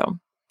that. So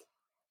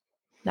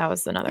that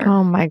was another.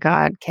 Oh my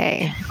God,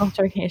 Kay.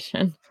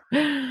 Altercation.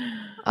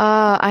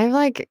 I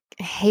like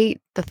hate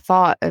the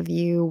thought of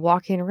you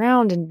walking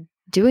around and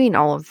doing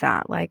all of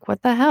that. Like,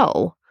 what the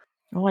hell?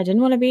 Well, I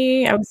didn't want to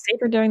be. I was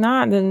safer doing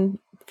that than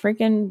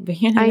freaking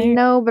being in there. I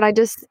know, but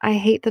I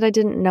hate that I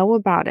didn't know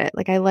about it.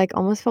 Like, I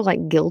almost feel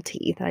like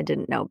guilty that I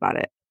didn't know about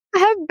it. I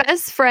have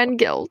best friend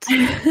guilt.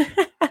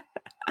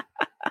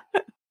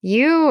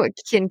 You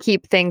can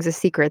keep things a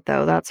secret,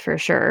 though. That's for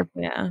sure.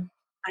 Yeah,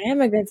 I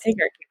am a good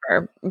secret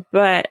keeper,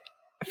 but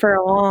for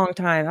a long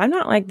time, I'm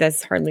not like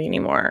this hardly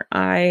anymore.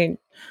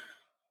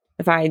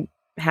 If I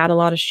had a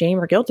lot of shame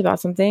or guilt about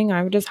something,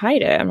 I would just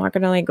hide it. I'm not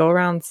going to go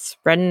around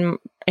spreading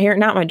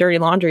not my dirty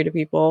laundry to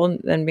people and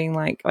then being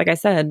like I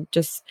said,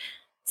 just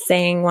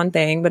saying one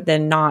thing, but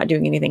then not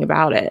doing anything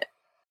about it.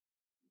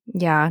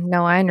 Yeah,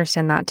 no, I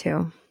understand that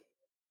too.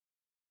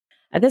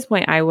 At this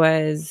point, I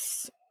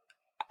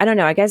don't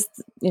know, I guess,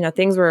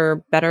 things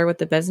were better with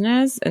the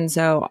business. And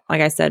so,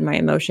 like I said, my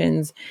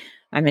emotions,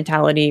 my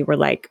mentality were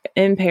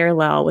in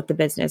parallel with the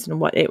business and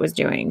what it was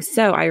doing.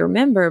 So I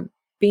remember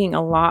being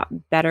a lot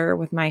better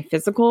with my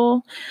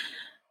physical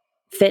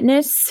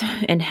fitness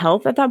and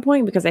health at that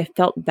point because I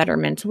felt better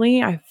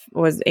mentally. I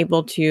was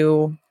able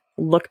to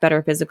look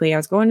better physically. I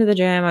was going to the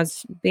gym. I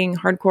was being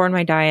hardcore on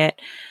my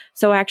diet.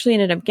 So I actually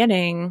ended up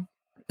getting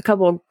a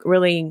couple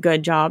really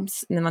good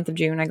jobs in the month of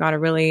June. I got a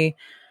really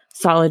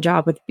solid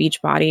job with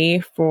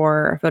Beachbody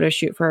for a photo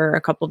shoot for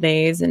a couple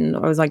days, and I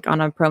was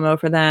on a promo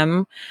for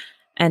them.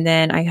 And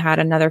then I had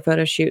another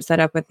photo shoot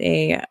set up with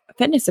a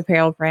fitness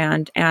apparel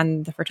brand,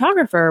 and the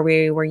photographer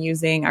we were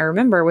using, I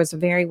remember, was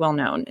very well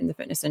known in the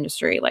fitness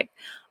industry.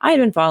 I had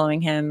been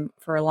following him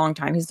for a long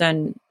time. He's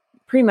done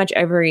pretty much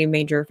every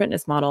major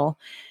fitness model.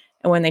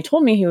 And when they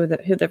told me who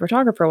the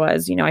photographer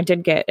was, I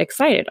did get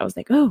excited. I was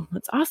like, oh,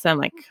 that's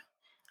awesome.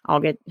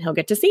 He'll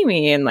get to see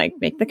me and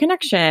make the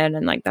connection.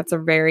 And that's a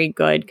very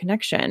good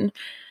connection.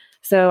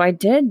 So I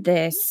did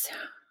this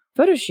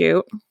photo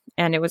shoot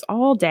and it was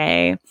all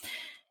day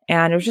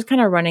and it was just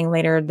kind of running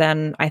later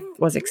than I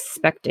was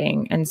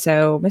expecting. And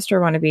so Mr.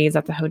 Wannabe is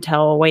at the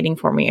hotel waiting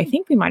for me. I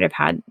think we might've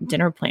had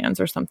dinner plans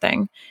or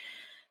something,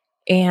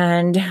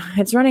 and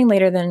it's running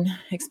later than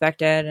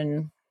expected.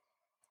 And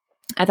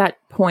at that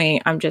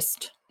point, I'm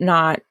just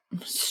not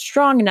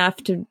strong enough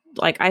to,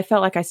 like, I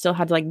felt like I still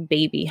had to, like,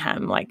 baby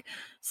him, like,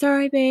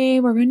 sorry,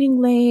 babe, we're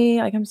running late.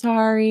 Like, I'm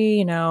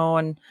sorry,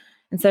 and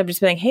instead of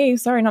just being, hey,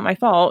 sorry, not my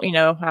fault,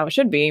 how it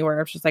should be, where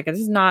it's just like,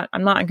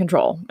 I'm not in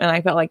control. And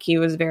I felt like he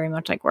was very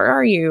much like, where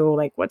are you?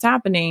 Like, what's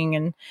happening?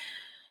 And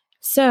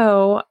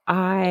so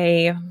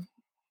I,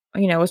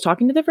 was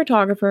talking to the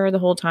photographer the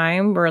whole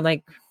time. We're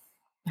like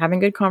having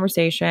good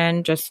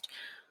conversation.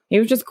 It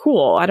was just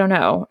cool. I don't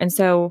know. And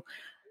so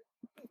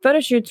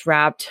photo shoot's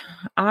wrapped.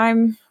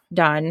 I'm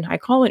done. I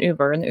call an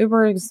Uber, and the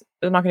Uber is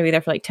not going to be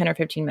there for like 10 or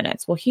 15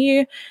 minutes. Well,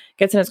 he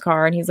gets in his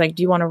car and he's like,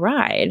 do you want to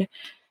ride?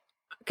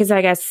 Because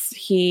I guess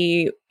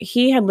he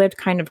had lived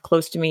kind of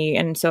close to me.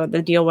 And so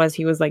the deal was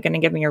he was like going to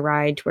give me a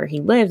ride to where he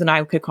lives and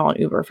I could call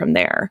an Uber from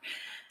there.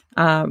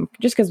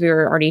 Just because we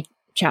were already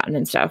chatting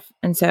and stuff.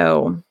 And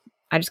so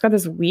I just got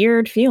this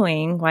weird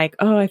feeling like,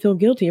 oh, I feel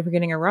guilty for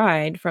getting a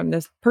ride from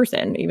this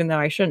person, even though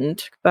I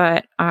shouldn't.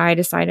 But I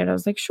decided, I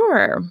was like,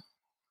 sure.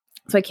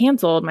 So I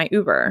canceled my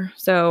Uber.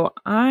 So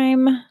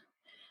I'm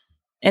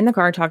in the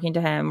car talking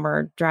to him.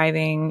 We're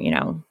driving,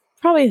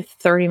 probably a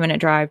 30-minute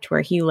drive to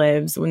where he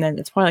lives. And then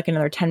it's probably like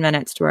another 10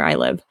 minutes to where I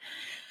live.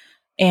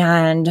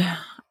 And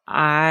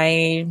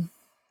I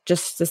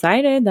just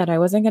decided that I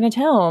wasn't going to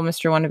tell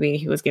Mr. Wannabe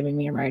he was giving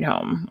me a ride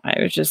home.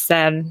 Because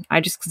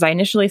I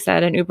initially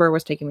said an Uber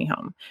was taking me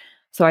home.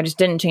 So I just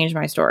didn't change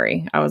my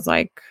story. I was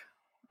like,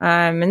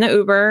 I'm in the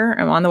Uber,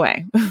 I'm on the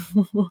way.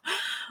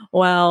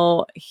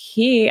 Well,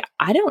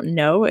 I don't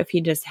know if he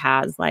just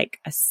has like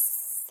a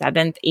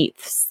seventh,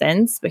 eighth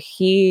sense, but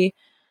he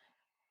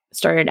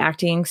started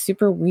acting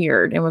super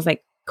weird and was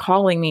like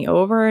calling me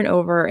over and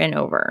over and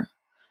over.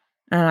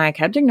 And I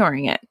kept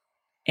ignoring it.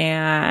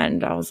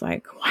 And I was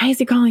like, why is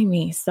he calling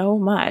me so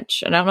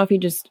much? And I don't know if he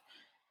just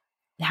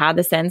had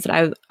the sense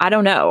that I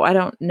don't know. I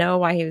don't know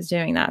why he was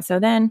doing that. So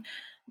then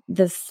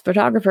this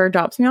photographer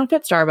drops me off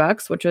at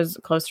Starbucks, which was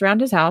close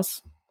around his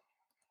house.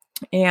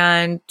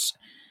 And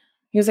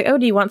he was like, oh,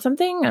 do you want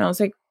something? And I was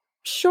like,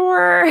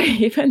 sure,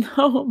 even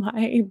though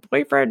my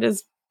boyfriend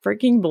is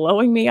freaking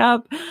blowing me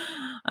up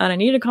and I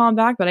need to call him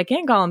back, but I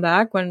can't call him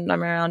back when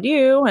I'm around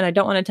you. And I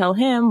don't want to tell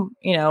him,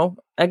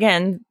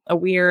 again, I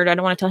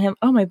don't want to tell him,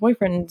 oh, my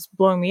boyfriend's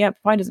blowing me up.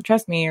 Why doesn't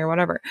trust me or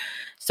whatever.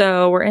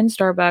 So we're in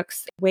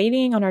Starbucks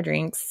waiting on our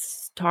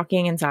drinks,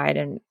 talking inside,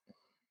 and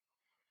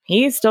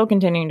he's still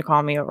continuing to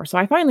call me over. So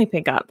I finally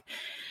pick up.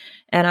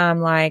 And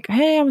I'm like,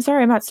 hey, I'm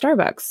sorry, I'm at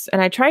Starbucks.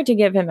 And I tried to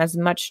give him as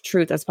much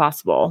truth as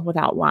possible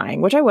without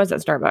lying, which I was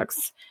at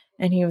Starbucks.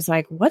 And he was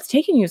like, what's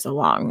taking you so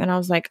long? And I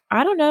was like,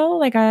 I don't know.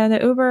 Like the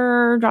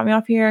Uber dropped me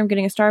off here. I'm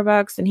getting a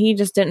Starbucks. And he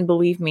just didn't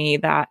believe me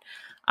that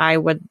I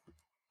would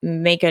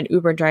make an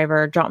Uber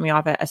driver drop me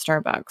off at a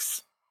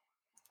Starbucks.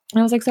 And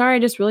I was like, sorry, I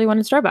just really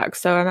wanted Starbucks.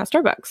 So I'm at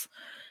Starbucks.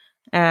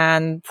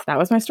 And that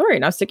was my story.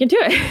 And I was sticking to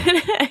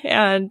it.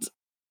 And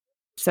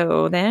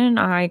so then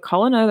I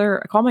call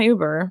my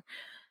Uber.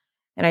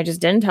 And I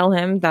just didn't tell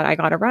him that I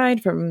got a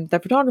ride from the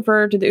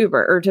photographer to the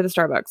Uber or to the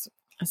Starbucks.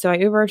 So I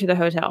Uber to the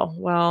hotel.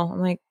 Well,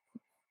 I'm like,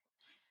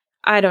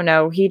 I don't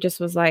know. He just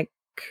was like,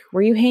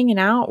 were you hanging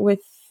out with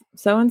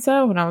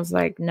so-and-so? And I was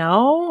like,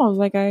 no. I was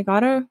like, I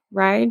got a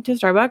ride to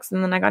Starbucks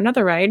and then I got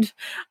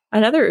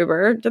another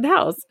Uber to the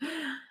house.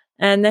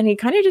 And then he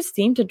kind of just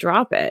seemed to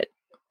drop it.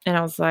 And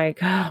I was like,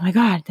 oh my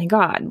God, thank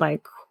God.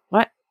 Like,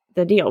 what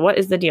the deal? What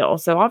is the deal?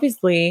 So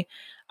obviously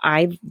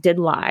I did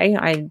lie.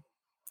 I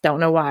don't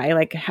know why.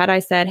 Like, had I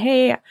said,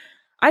 hey,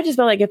 I just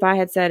felt like if I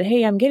had said,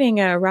 hey, I'm getting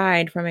a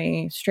ride from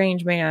a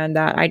strange man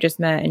that I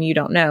just met and you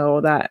don't know,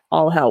 that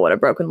all hell would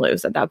have broken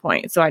loose at that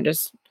point. So I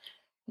just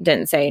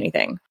didn't say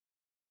anything.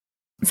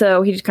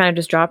 So he just kind of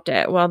just dropped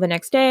it. Well, the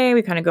next day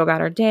we kind of go about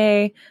our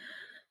day.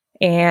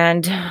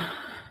 And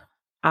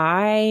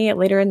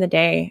later in the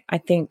day, I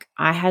think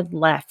I had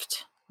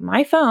left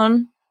my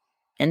phone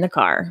in the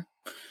car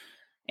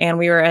and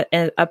we were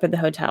up at the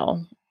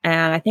hotel.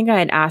 And I think I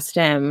had asked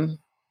him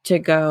to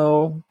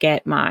go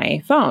get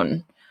my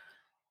phone.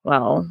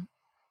 Well,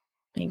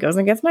 he goes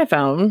and gets my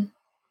phone,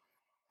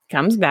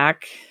 comes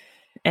back,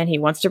 and he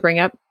wants to bring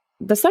up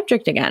the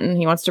subject again.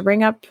 He wants to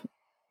bring up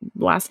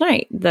last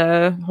night,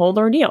 the whole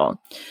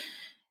ordeal.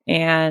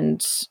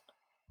 And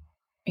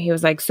he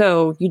was like,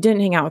 so you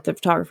didn't hang out with the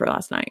photographer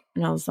last night?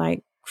 And I was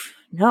like,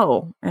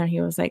 no. And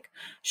he was like,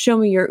 show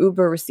me your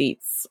Uber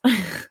receipts.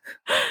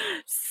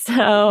 So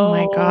oh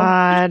my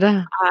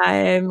God.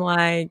 I'm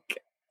like,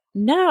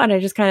 no. And I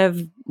just kind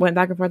of went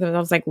back and forth. And I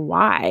was like,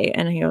 why?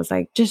 And he was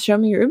like, just show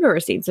me your Uber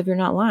receipts if you're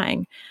not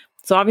lying.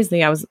 So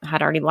obviously I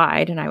had already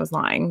lied and I was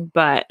lying.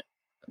 But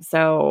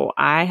so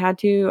I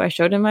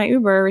showed him my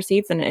Uber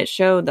receipts and it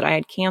showed that I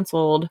had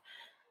canceled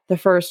the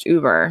first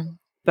Uber,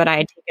 but I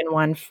had taken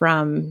one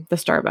from the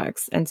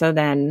Starbucks. And so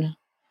then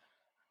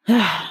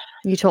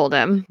you told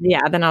him.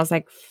 Yeah. Then I was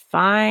like,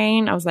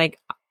 fine. I was like,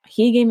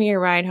 he gave me a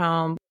ride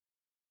home.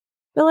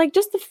 But like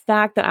just the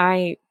fact that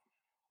I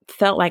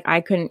felt like I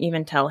couldn't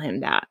even tell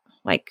him that.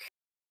 Like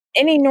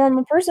any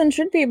normal person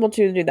should be able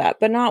to do that,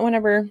 but not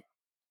whenever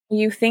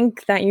you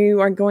think that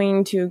you are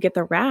going to get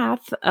the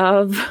wrath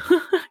of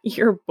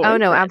your Oh,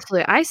 no, boyfriend.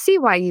 absolutely. I see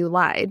why you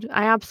lied.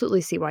 I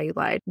absolutely see why you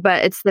lied.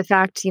 But it's the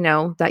fact,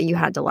 that you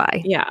had to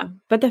lie. Yeah,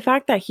 but the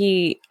fact that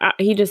he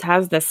just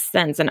has this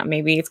sense, and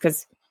maybe it's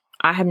because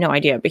I have no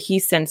idea, but he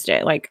sensed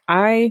it. Like,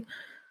 I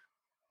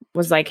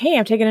was like, "Hey,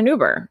 I'm taking an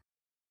Uber."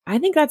 I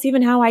think that's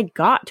even how I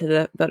got to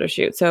the photo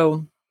shoot.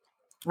 So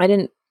I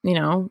didn't,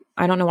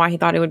 I don't know why he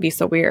thought it would be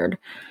so weird,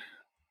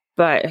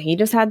 but he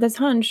just had this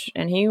hunch,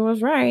 and he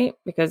was right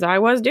because I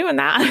was doing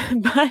that.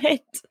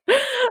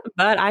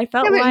 but I Yeah,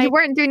 felt but you like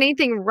weren't doing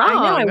anything I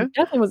know I wrong.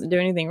 definitely wasn't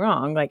doing anything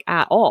wrong, like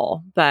at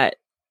all. But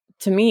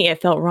to me,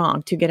 it felt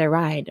wrong to get a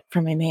ride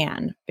from a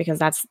man because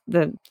that's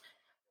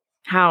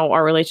how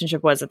our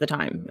relationship was at the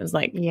time. It was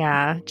like,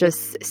 Yeah,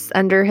 just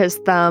under his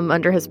thumb,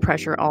 under his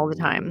pressure all the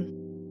time.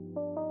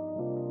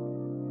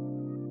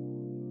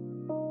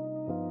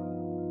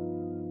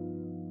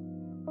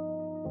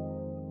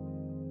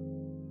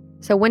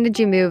 So when did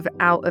you move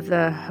out of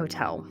the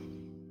hotel?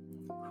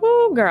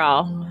 whoo,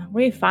 girl,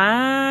 we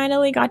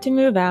finally got to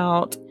move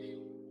out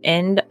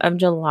end of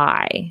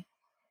July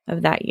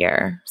of that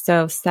year.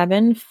 So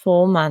 7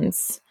 full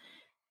months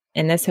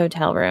in this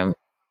hotel room.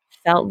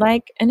 Felt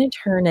like an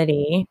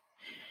eternity.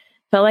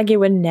 Felt like it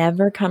would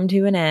never come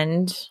to an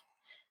end.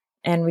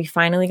 And we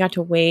finally got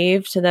to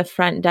wave to the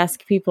front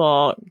desk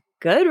people.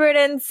 Good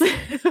riddance.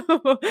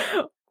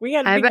 We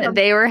had I bet become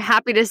they were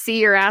happy to see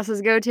your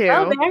asses go well, too.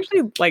 they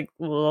actually like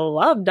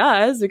loved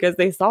us because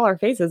they saw our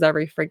faces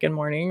every freaking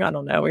morning. I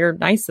don't know. We were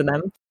nice to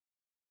them.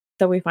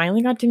 So we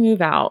finally got to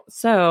move out.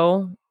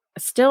 So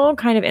still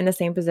kind of in the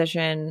same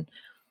position,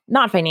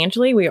 not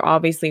financially. We were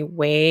obviously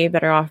way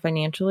better off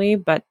financially,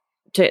 but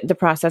the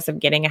process of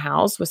getting a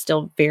house was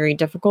still very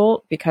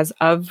difficult because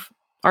of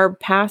our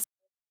past.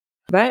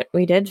 But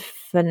we did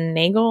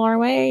finagle our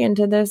way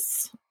into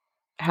this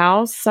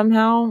house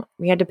somehow.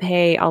 We had to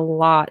pay a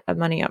lot of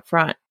money up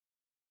front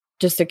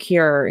to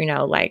secure,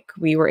 like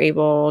we were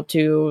able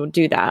to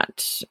do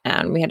that.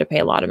 And we had to pay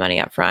a lot of money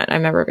up front. I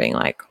remember being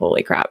like,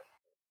 holy crap.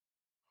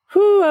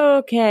 Whew,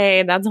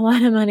 okay, that's a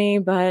lot of money,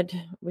 but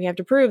we have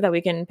to prove that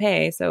we can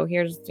pay. So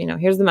here's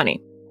the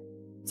money.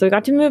 So we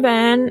got to move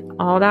in.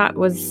 All that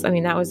was,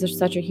 that was just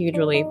such a huge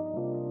relief.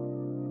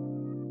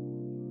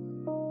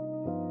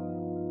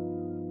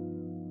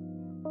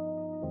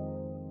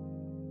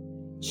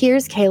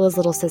 Here's Kayla's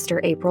little sister,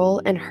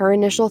 April, and her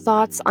initial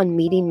thoughts on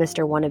meeting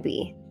Mr.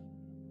 Wannabe.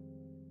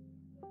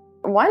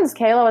 Once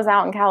Kayla was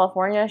out in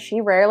California,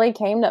 she rarely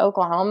came to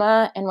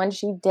Oklahoma. And when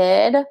she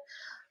did,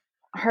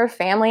 her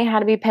family had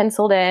to be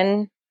penciled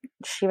in.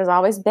 She was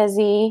always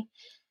busy.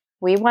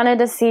 We wanted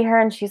to see her,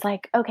 and she's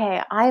like,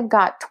 okay, I've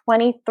got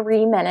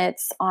 23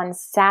 minutes on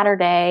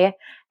Saturday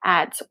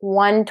at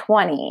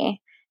 1:20,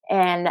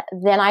 and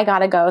then I got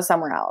to go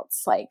somewhere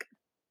else. Like,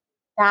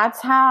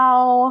 that's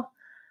how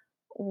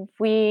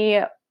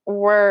we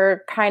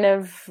were kind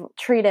of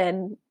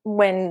treated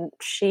when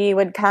she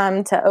would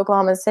come to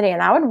Oklahoma City,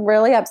 and that would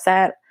really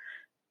upset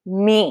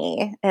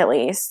me, at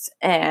least.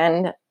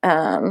 And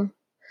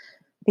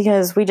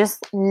because we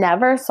just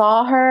never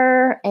saw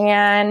her,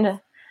 and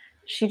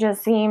she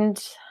just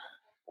seemed,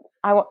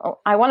 I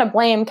want to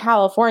blame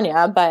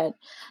California, but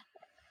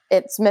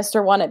it's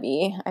Mr.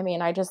 Wannabe.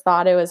 I just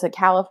thought it was a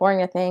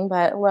California thing,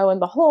 but lo and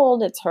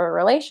behold, it's her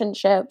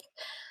relationship.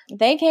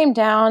 They came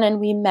down and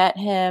we met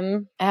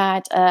him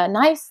at a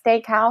nice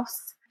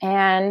steakhouse,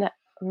 and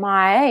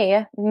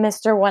my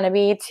Mr.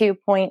 Wannabe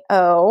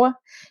 2.0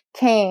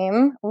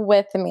 came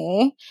with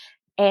me,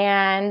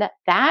 and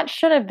that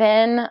should have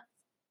been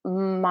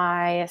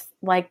a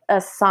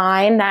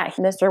sign that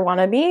Mr.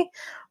 Wannabe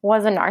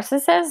was a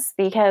narcissist,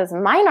 because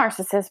my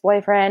narcissist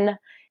boyfriend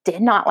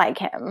did not like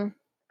him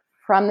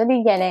from the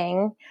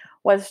beginning,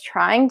 was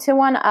trying to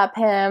one-up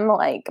him.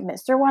 Like,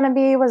 Mr.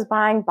 Wannabe was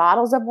buying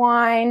bottles of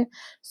wine,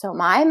 so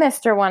my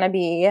Mr.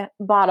 Wannabe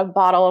bought a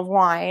bottle of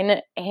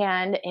wine,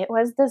 and it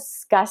was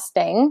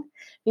disgusting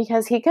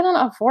because he couldn't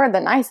afford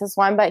the nicest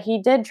one, but he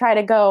did try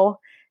to go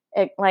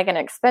like an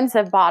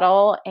expensive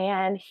bottle,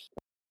 and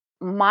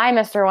my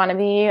Mr.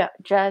 Wannabe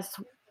just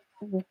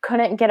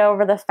couldn't get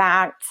over the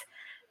fact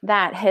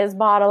that his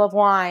bottle of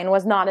wine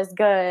was not as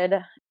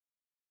good.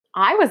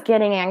 I was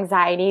getting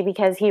anxiety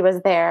because he was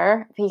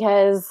there,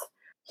 because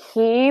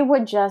he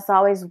would just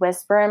always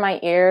whisper in my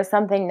ear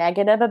something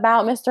negative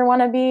about Mr.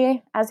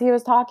 Wannabe as he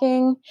was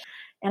talking.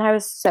 And I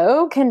was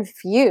so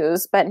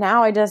confused. But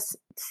now I just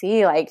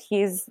see, like,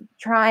 he's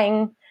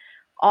trying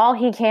all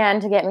he can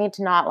to get me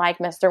to not like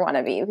Mr.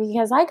 Wannabe,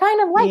 because I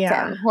kind of liked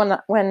him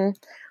when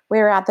we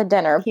were at the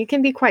dinner. He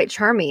can be quite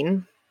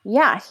charming.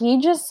 Yeah,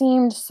 he just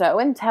seemed so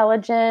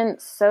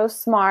intelligent, so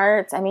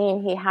smart.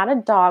 He had a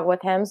dog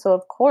with him, so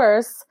of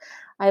course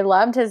I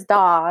loved his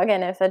dog.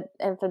 And if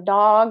a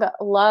dog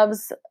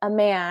loves a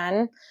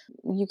man,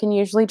 you can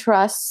usually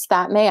trust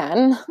that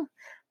man.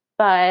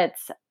 But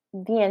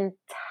the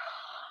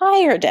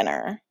entire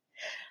dinner,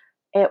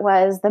 it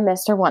was the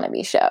Mr.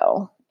 Wannabe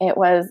show.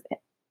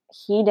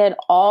 He did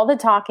all the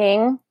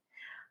talking,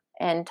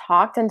 and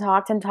talked and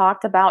talked and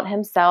talked about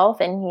himself.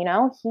 And, he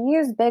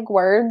used big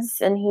words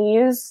and he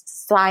used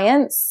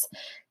science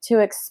to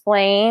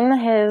explain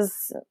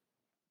his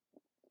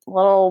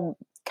little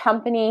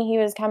company he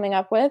was coming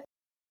up with.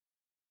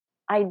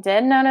 I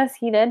did notice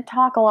he did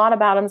talk a lot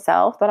about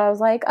himself, but I was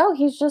like, oh,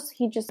 he just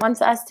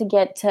wants us to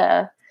get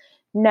to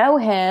know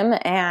him.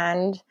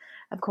 And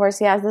of course,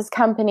 he has this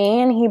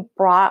company and he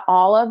brought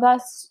all of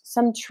us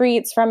some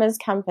treats from his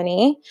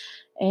company.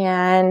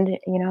 And,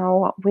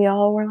 we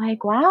all were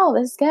like, wow,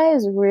 this guy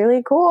is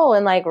really cool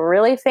and like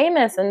really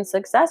famous and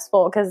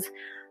successful, because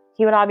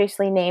he would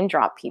obviously name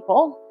drop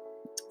people,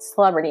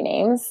 celebrity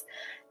names.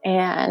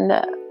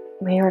 And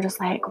we were just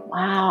like,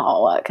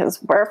 wow,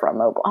 because we're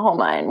from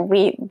Oklahoma and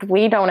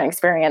we don't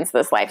experience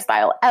this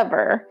lifestyle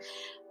ever.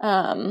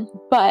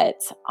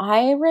 But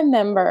I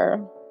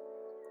remember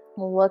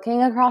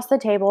looking across the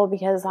table,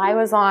 because I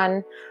was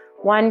on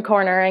one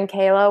corner and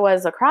Kayla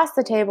was across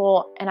the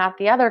table and at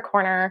the other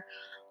corner.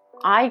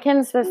 I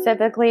can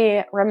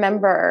specifically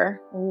remember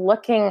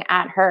looking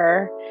at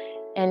her,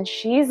 and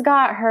she's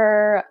got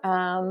her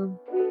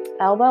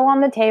elbow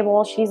on the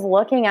table. She's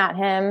looking at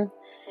him,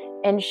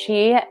 and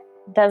she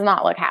does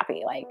not look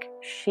happy. Like,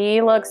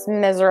 she looks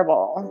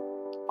miserable.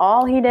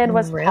 All he did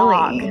was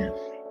talk.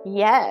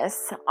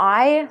 Yes,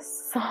 I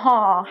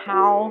saw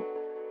how,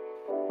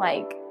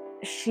 like,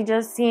 she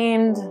just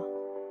seemed,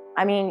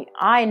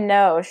 I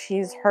know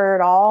she's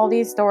heard all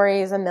these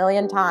stories a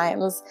million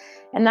times,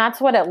 and that's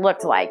what it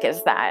looked like,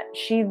 is that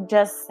she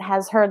just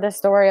has heard the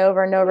story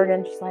over and over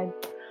again. She's like,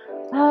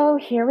 oh,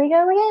 here we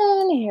go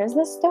again. Here's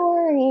the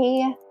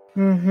story.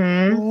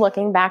 Mm-hmm.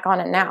 Looking back on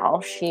it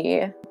now,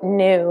 she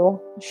knew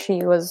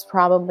she was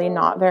probably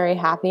not very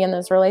happy in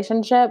this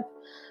relationship,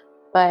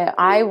 but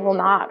I will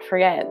not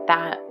forget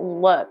that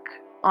look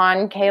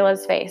on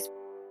Kayla's face.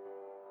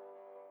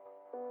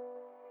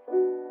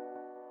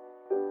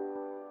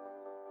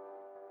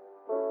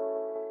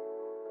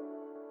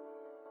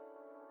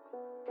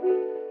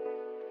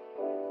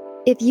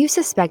 If you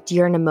suspect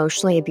you're in an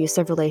emotionally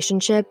abusive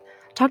relationship,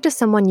 talk to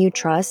someone you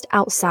trust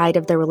outside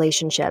of the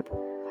relationship.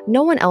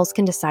 No one else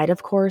can decide,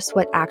 of course,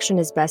 what action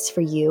is best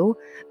for you,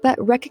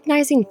 but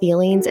recognizing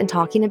feelings and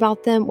talking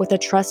about them with a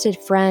trusted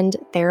friend,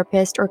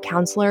 therapist, or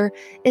counselor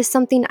is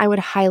something I would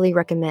highly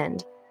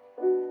recommend.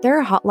 There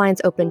are hotlines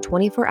open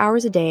 24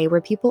 hours a day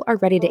where people are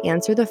ready to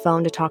answer the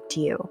phone to talk to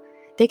you.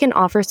 They can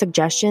offer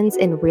suggestions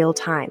in real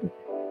time.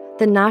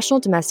 The National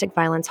Domestic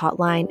Violence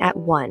Hotline at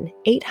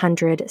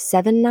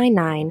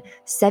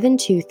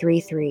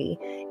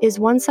 1-800-799-7233 is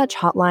one such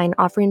hotline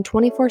offering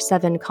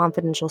 24/7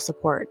 confidential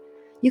support.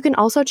 You can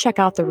also check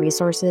out the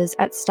resources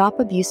at Stop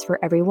Abuse for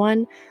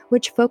Everyone,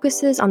 which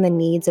focuses on the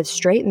needs of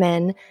straight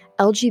men,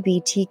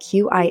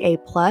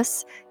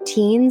 LGBTQIA+,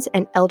 teens,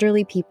 and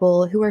elderly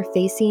people who are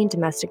facing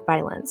domestic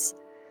violence.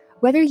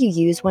 Whether you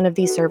use one of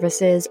these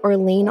services or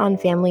lean on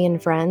family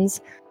and friends,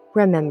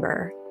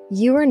 remember,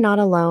 you are not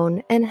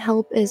alone and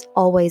help is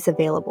always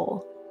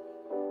available.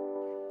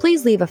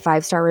 Please leave a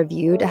 5-star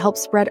review to help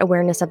spread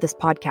awareness of this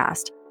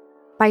podcast.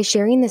 By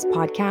sharing this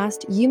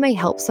podcast, you may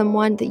help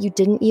someone that you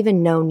didn't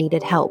even know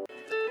needed help.